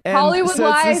yes. And Hollywood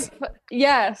Life.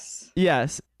 Yes.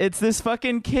 Yes, it's this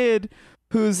fucking kid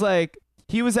who's like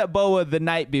he was at Boa the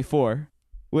night before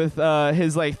with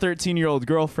his like 13-year-old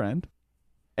girlfriend,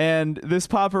 and this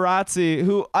paparazzi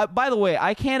who, by the way,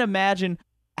 I can't imagine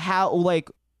how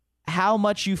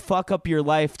much you fuck up your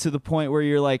life to the point where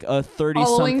you're like a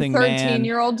 30-something man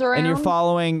 13-year-olds around. And you're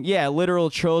following literal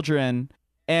children,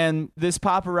 and this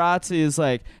paparazzi is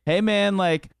like, hey man,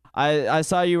 like I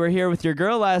saw you were here with your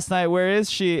girl last night, where is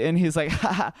she? And he's like,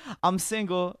 haha, I'm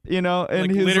single, you know. And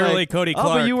like he's literally like, Cody Clark.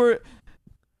 Oh, but you were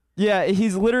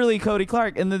he's literally Cody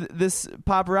Clark. And this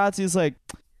paparazzi is like,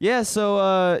 yeah,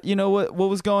 so you know what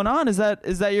was going on? Is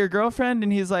that your girlfriend?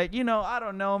 And he's like, you know, I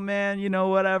don't know, man, you know,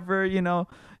 whatever, you know.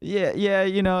 Yeah,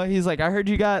 you know, he's like, I heard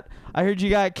you got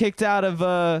kicked out of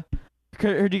Boa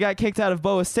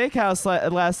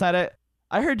Steakhouse last night.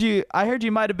 I heard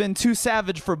you might have been too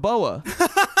savage for Boa.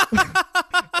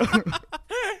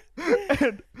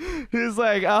 And he's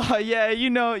like, oh yeah, you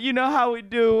know how we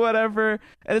do, whatever.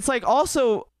 And it's like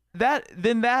also that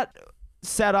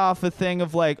set off a thing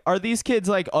of like, are these kids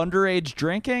like underage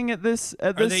drinking at this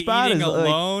spot? Are they eating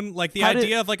alone? Like the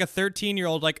idea of like a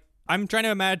 13-year-old, like I'm trying to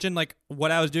imagine like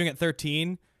what I was doing at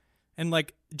 13, and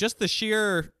like just the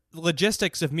sheer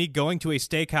logistics of me going to a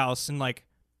steakhouse and like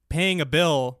paying a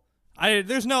bill. I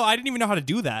didn't even know how to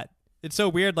do that. It's so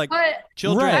weird. Like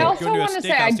children. I also want to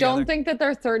say, I don't think that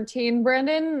they're 13,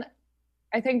 Brandon.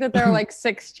 I think that they're like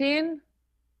 16.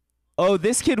 Oh,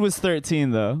 this kid was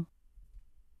 13 though.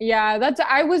 Yeah,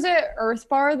 I was at Earth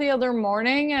Bar the other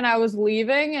morning, and I was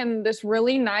leaving, and this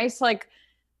really nice, like,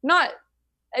 not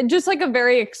just like a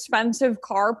very expensive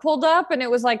car pulled up, and it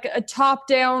was like a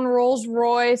top-down Rolls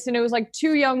Royce, and it was like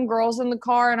two young girls in the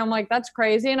car, and I'm like, that's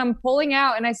crazy. And I'm pulling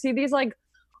out, and I see these like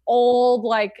old,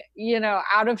 like, you know,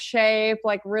 out of shape,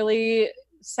 like really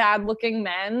sad looking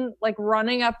men like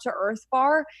running up to Earth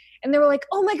Bar, and they were like,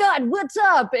 oh my God, what's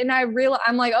up? And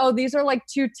I'm like, oh, these are like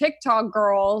 2 TikTok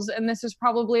girls, and this is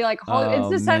probably like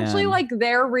it's essentially like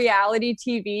their reality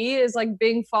TV is like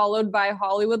being followed by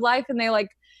Hollywood life, and they like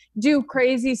do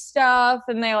crazy stuff,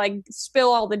 and they like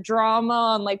spill all the drama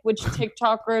on like which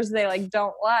TikTokers they like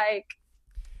don't like.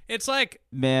 It's like,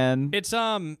 man, it's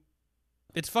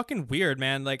fucking weird,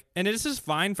 man. Like, and this is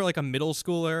fine for like a middle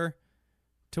schooler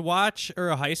to watch, or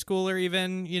a high schooler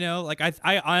even, you know. Like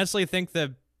I honestly think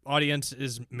the audience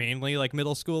is mainly like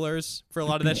middle schoolers for a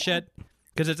lot of that shit,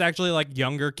 because it's actually like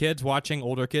younger kids watching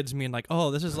older kids being like,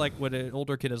 oh, this is like what an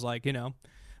older kid is like, you know.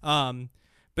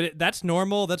 But that's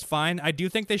normal. That's fine. I do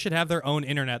think they should have their own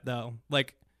internet, though.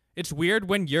 Like, it's weird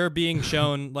when you're being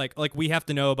shown, like we have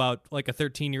to know about, like, a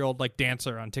 13-year-old, like,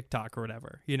 dancer on TikTok or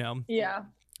whatever, you know? Yeah.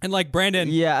 And, like, Brandon,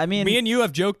 yeah, I mean, me and you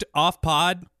have joked off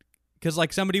pod, because,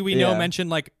 like, somebody we know mentioned,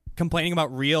 like, complaining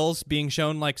about Reels being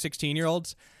shown, like,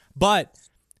 16-year-olds. But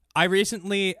I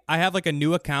have, like, a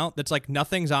new account that's, like,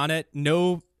 nothing's on it,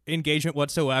 no engagement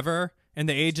whatsoever, and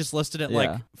the age is listed at,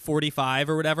 like, 45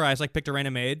 or whatever. I just, like, picked a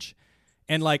random age.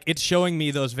 And, like, it's showing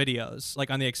me those videos,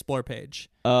 like, on the Explore page.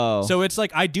 Oh. So it's,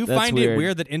 like, I do find it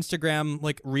weird that Instagram,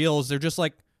 like, Reels, they're just,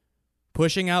 like,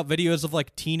 pushing out videos of,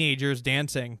 like, teenagers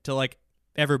dancing to, like,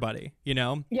 everybody, you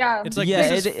know? Yeah. It's, like,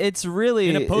 it's really...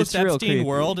 In a post-Epstein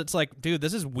world, it's, like, dude,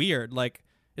 this is weird. Like,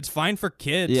 it's fine for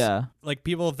kids. Yeah. Like,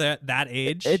 people of that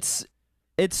age. It's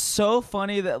so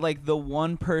funny that, like, the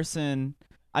one person...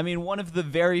 I mean, one of the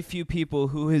very few people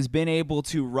who has been able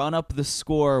to run up the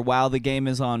score while the game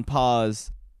is on pause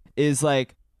is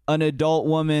like an adult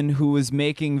woman who was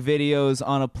making videos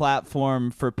on a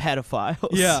platform for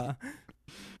pedophiles. Yeah.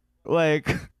 Like,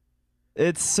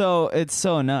 it's so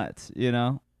nuts, you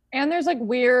know? And there's like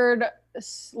weird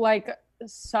like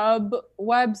sub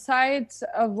websites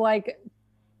of like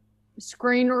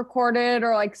screen recorded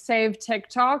or like saved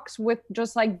TikToks with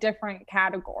just like different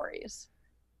categories.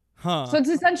 Huh. So it's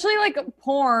essentially like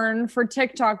porn for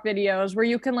TikTok videos where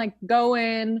you can like go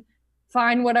in,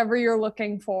 find whatever you're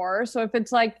looking for. So if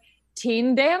it's like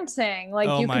teen dancing,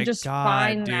 like you can just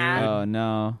find that. Oh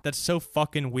no. That's so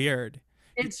fucking weird.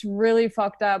 It's really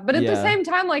fucked up. But at the same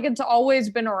time, like it's always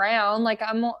been around. Like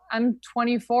I'm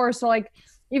 24, so like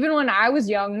even when I was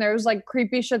young, there was like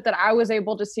creepy shit that I was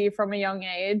able to see from a young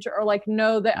age or like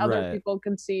know that other people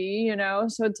could see, you know?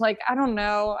 So it's like, I don't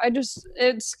know.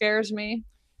 It scares me.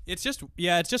 It's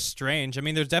just strange. I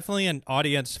mean, there's definitely an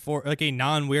audience for like a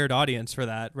non-weird audience for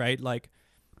that, right? Like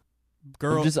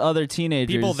girls, just other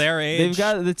teenagers, people their age.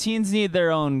 The teens need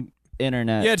their own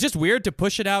internet. Yeah, it's just weird to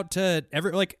push it out to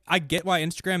every. Like, I get why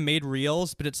Instagram made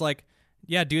Reels, but it's like,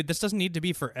 yeah, dude, this doesn't need to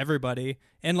be for everybody.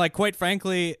 And like, quite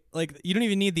frankly, like you don't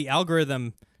even need the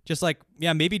algorithm. Just like,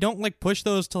 yeah, maybe don't like push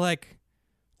those to like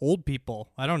old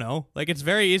people. I don't know. Like, it's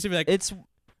very easy to be like, it's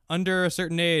under a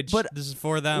certain age, but this is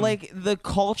for them. Like the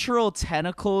cultural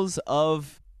tentacles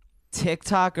of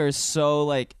TikTok are so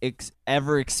like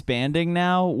ever expanding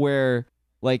now, where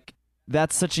like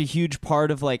that's such a huge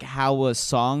part of like how a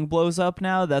song blows up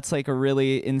now. That's like a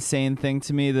really insane thing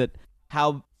to me, that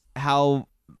how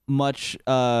much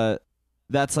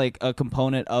that's like a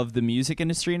component of the music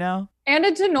industry now. And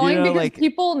it's annoying, you know, because like,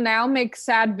 people now make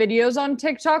sad videos on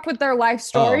TikTok with their life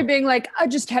story being like, I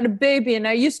just had a baby and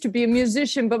I used to be a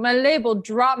musician, but my label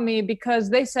dropped me because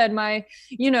they said my,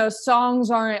 songs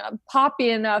aren't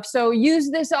poppy enough. So use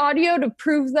this audio to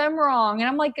prove them wrong. And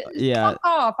I'm like, fuck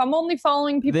off. I'm only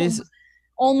following people's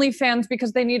OnlyFans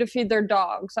because they need to feed their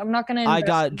dogs. I'm not going to. I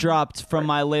got dropped from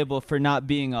my label for not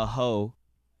being a hoe.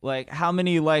 Like, how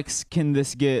many likes can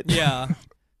this get? Yeah.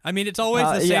 I mean, it's always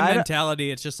the same mentality.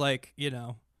 It's just like,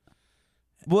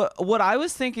 What I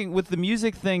was thinking with the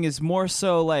music thing is more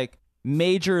so like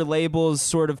major labels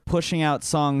sort of pushing out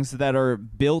songs that are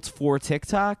built for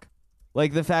TikTok.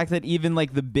 Like the fact that even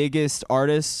like the biggest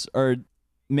artists are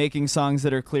making songs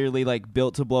that are clearly like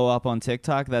built to blow up on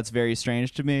TikTok. That's very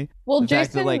strange to me. Well, the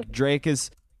fact that like Drake is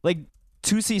like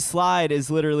Tootsie Slide is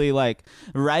literally like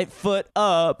right foot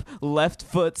up, left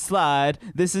foot slide.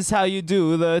 This is how you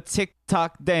do the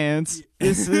TikTok dance.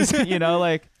 This is,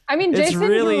 like. I mean, it's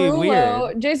really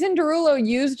weird. Jason Derulo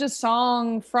used a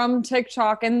song from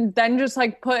TikTok and then just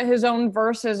like put his own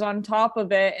verses on top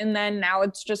of it, and then now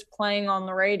it's just playing on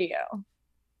the radio.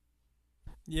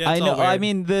 Yeah, I know. I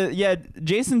mean,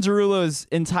 Jason Derulo's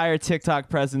entire TikTok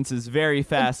presence is very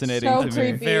fascinating to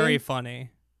me. Very funny.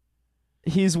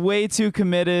 He's way too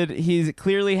committed. He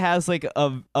clearly has like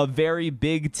a very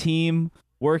big team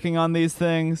working on these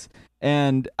things.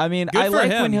 And I mean, I like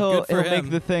when he'll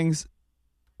make the things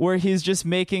where he's just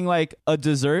making like a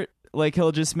dessert. Like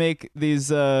he'll just make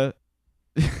these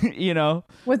you know,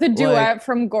 with a duet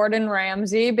from Gordon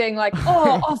Ramsay being like,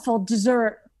 "Oh, awful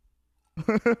dessert."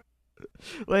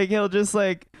 Like he'll just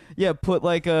like put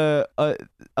like an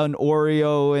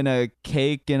Oreo in a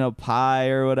cake in a pie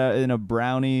or whatever in a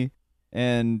brownie,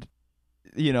 and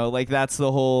like that's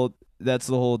the whole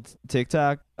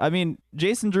TikTok. I mean,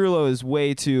 Jason Derulo is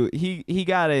way too he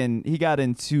got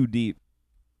in too deep.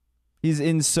 He's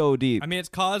in so deep. I mean,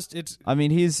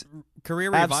 he's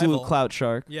career absolute revival. Clout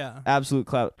shark. Yeah, absolute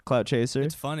clout chaser.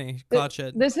 It's funny. Clout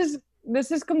shit.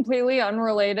 This is completely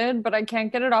unrelated, but I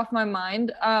can't get it off my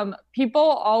mind. People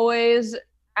always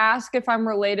ask if I'm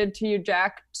related to you,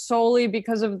 Jack, solely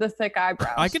because of the thick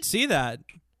eyebrows. I could see that.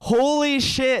 Holy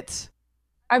shit.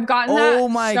 I've gotten that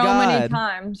many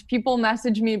times. People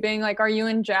message me being like, "Are you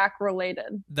and Jack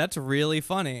related?" That's really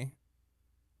funny.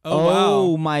 Oh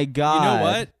wow. My God. You know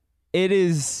what? It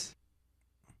is.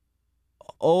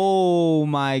 Oh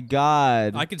my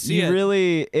God. I could see it.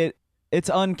 Really, it's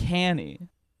uncanny.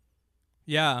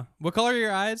 Yeah. What color are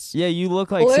your eyes? Yeah, you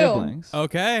look like Blue. siblings.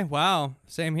 Okay. Wow.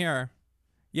 Same here.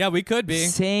 Yeah, we could be.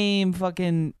 Same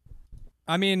fucking.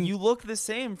 I mean, you look the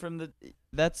same from the.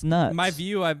 That's nuts. My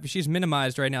view, she's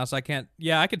minimized right now, so I can't.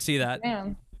 Yeah, I could see that.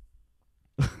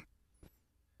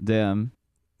 Damn.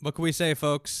 What can we say,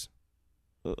 folks?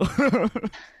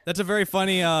 That's a very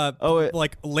funny,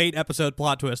 like late episode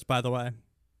plot twist, by the way.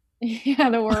 Yeah,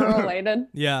 that we're related.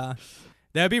 Yeah,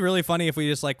 that'd be really funny if we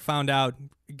just like found out.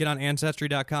 Get on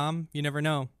Ancestry.com. You never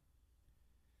know.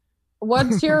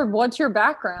 What's your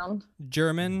background?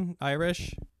 German,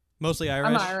 Irish, mostly Irish.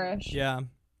 I'm Irish. Yeah,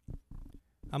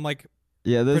 I'm like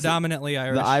predominantly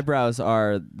Irish. The eyebrows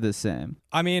are the same.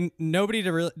 I mean, nothing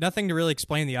to really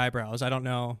explain the eyebrows. I don't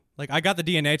know. Like, I got the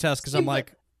DNA test because I'm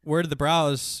like, where did the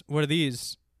brows? What are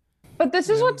these? But this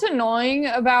is what's annoying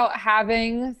about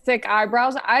having thick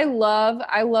eyebrows. I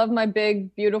love my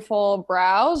big, beautiful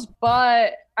brows,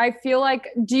 but I feel like,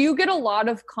 do you get a lot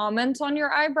of comments on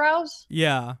your eyebrows?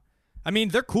 Yeah. I mean,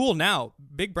 they're cool now.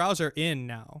 Big brows are in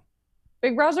now.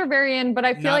 Big brows are very in, but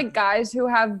I feel like guys who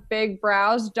have big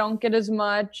brows don't get as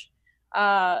much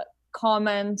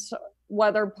comments,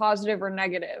 whether positive or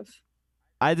negative.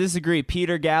 I disagree.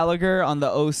 Peter Gallagher on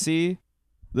the OC,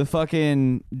 the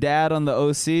fucking dad on the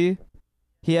OC,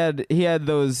 he had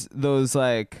those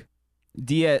like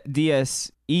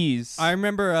DSEs. I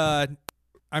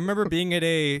remember being at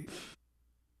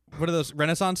what are those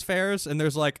Renaissance fairs, and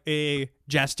there's like a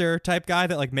jester type guy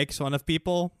that like makes fun of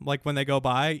people like when they go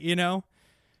by,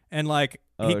 and like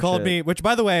he called me, which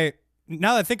by the way,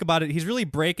 now that I think about it, he's really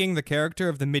breaking the character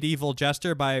of the medieval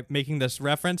jester by making this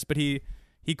reference, but he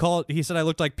said I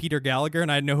looked like Peter Gallagher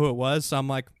and I didn't know who it was, so I'm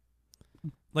like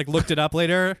looked it up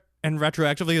later and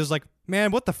retroactively was like,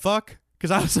 man, what the fuck?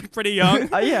 Because I was like pretty young.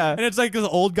 Yeah. And it's like this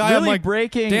old guy. Really I'm like,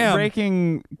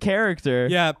 breaking character.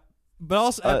 Yeah. But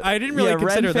also, I didn't really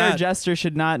consider Ren Fair Jester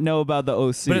should not know about the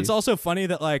OC. But it's also funny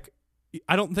that like,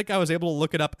 I don't think I was able to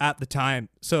look it up at the time.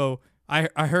 So I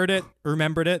heard it,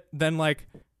 remembered it, then like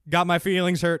got my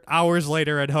feelings hurt hours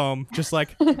later at home. Just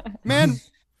like, man,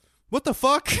 what the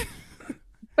fuck?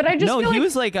 But I just no, feel he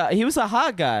was a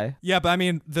hot guy. Yeah, but I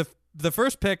mean the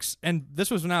first pics, and this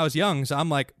was when I was young, so I'm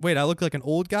like, wait, I look like an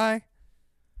old guy?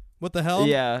 What the hell?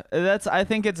 Yeah, I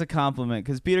think it's a compliment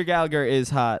because Peter Gallagher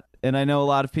is hot, and I know a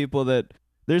lot of people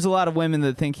there's a lot of women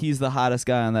that think he's the hottest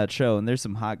guy on that show, and there's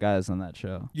some hot guys on that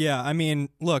show. Yeah, I mean,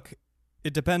 look,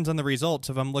 it depends on the results.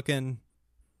 If I'm looking,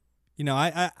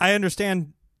 I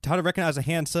understand how to recognize a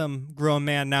handsome grown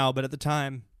man now, but at the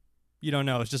time, you don't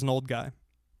know. It's just an old guy.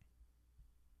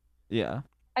 Yeah.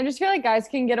 I just feel like guys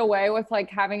can get away with like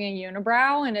having a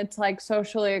unibrow and it's like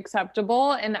socially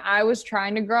acceptable. And I was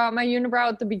trying to grow out my unibrow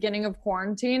at the beginning of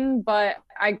quarantine, but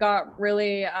I got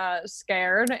really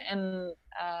scared and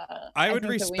I would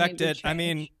respect it. I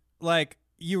mean, like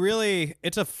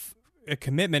it's a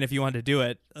commitment if you want to do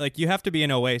it. Like you have to be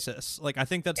an oasis. Like I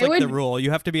think that's the rule.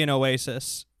 You have to be an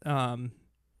oasis. Like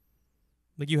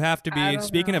you have to be.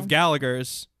 Speaking of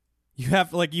Gallagher's. You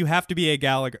have to be a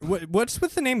Gallagher. What's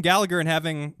with the name Gallagher and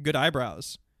having good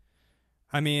eyebrows?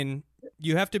 I mean,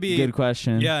 you have to be. Good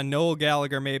question. Yeah, Noel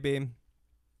Gallagher maybe.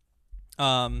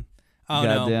 I don't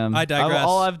Goddamn. know. I digress.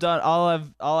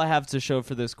 All I have to show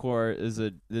for this core is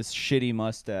this shitty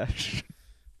mustache.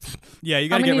 Yeah, you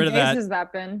gotta get rid of that. How many days has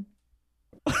that been?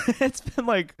 It's been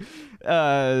like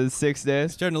 6 days.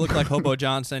 It's starting to look like Hobo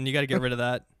Johnson. You gotta get rid of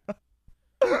that.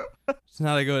 It's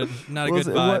not a good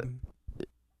vibe.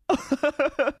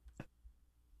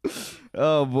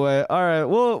 Oh boy! All right.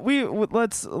 Well,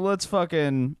 let's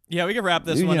fucking we can wrap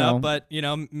this one up. But me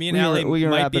and Allie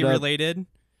might be related.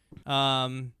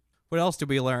 What else did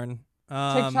we learn?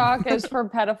 TikTok is for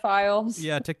pedophiles.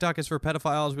 Yeah, TikTok is for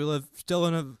pedophiles. We live still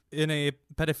in a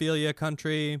pedophilia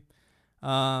country.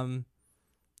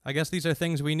 I guess these are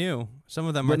things we knew. Some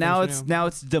of them are. But now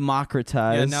it's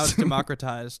democratized. Yeah, now it's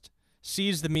democratized.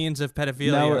 Seize the means of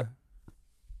pedophilia.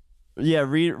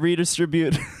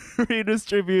 Redistribute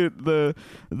redistribute the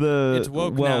It's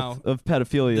woke wealth now. of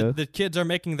pedophilia. The kids are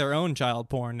making their own child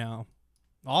porn now.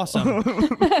 Awesome.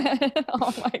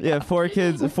 Oh my God. Yeah, four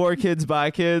kids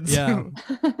by kids. Yeah.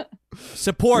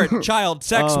 Support child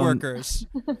sex workers.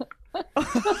 All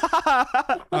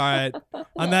right.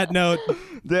 On that note.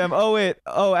 Damn. Oh wait.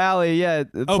 Oh, Allie. Yeah.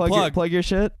 Plug your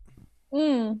shit.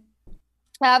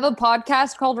 I have a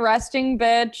podcast called Resting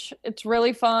Bitch. It's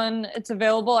really fun. It's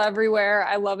available everywhere.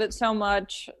 I love it so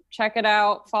much. Check it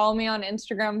out. Follow me on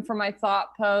Instagram for my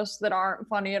thought posts that aren't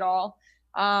funny at all.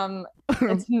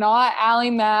 It's not Allie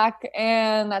Mack,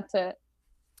 and that's it.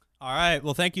 All right.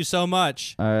 Well, thank you so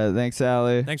much. All right. Thanks,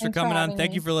 Allie. Thanks for coming on. having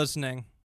Thank me. you for listening.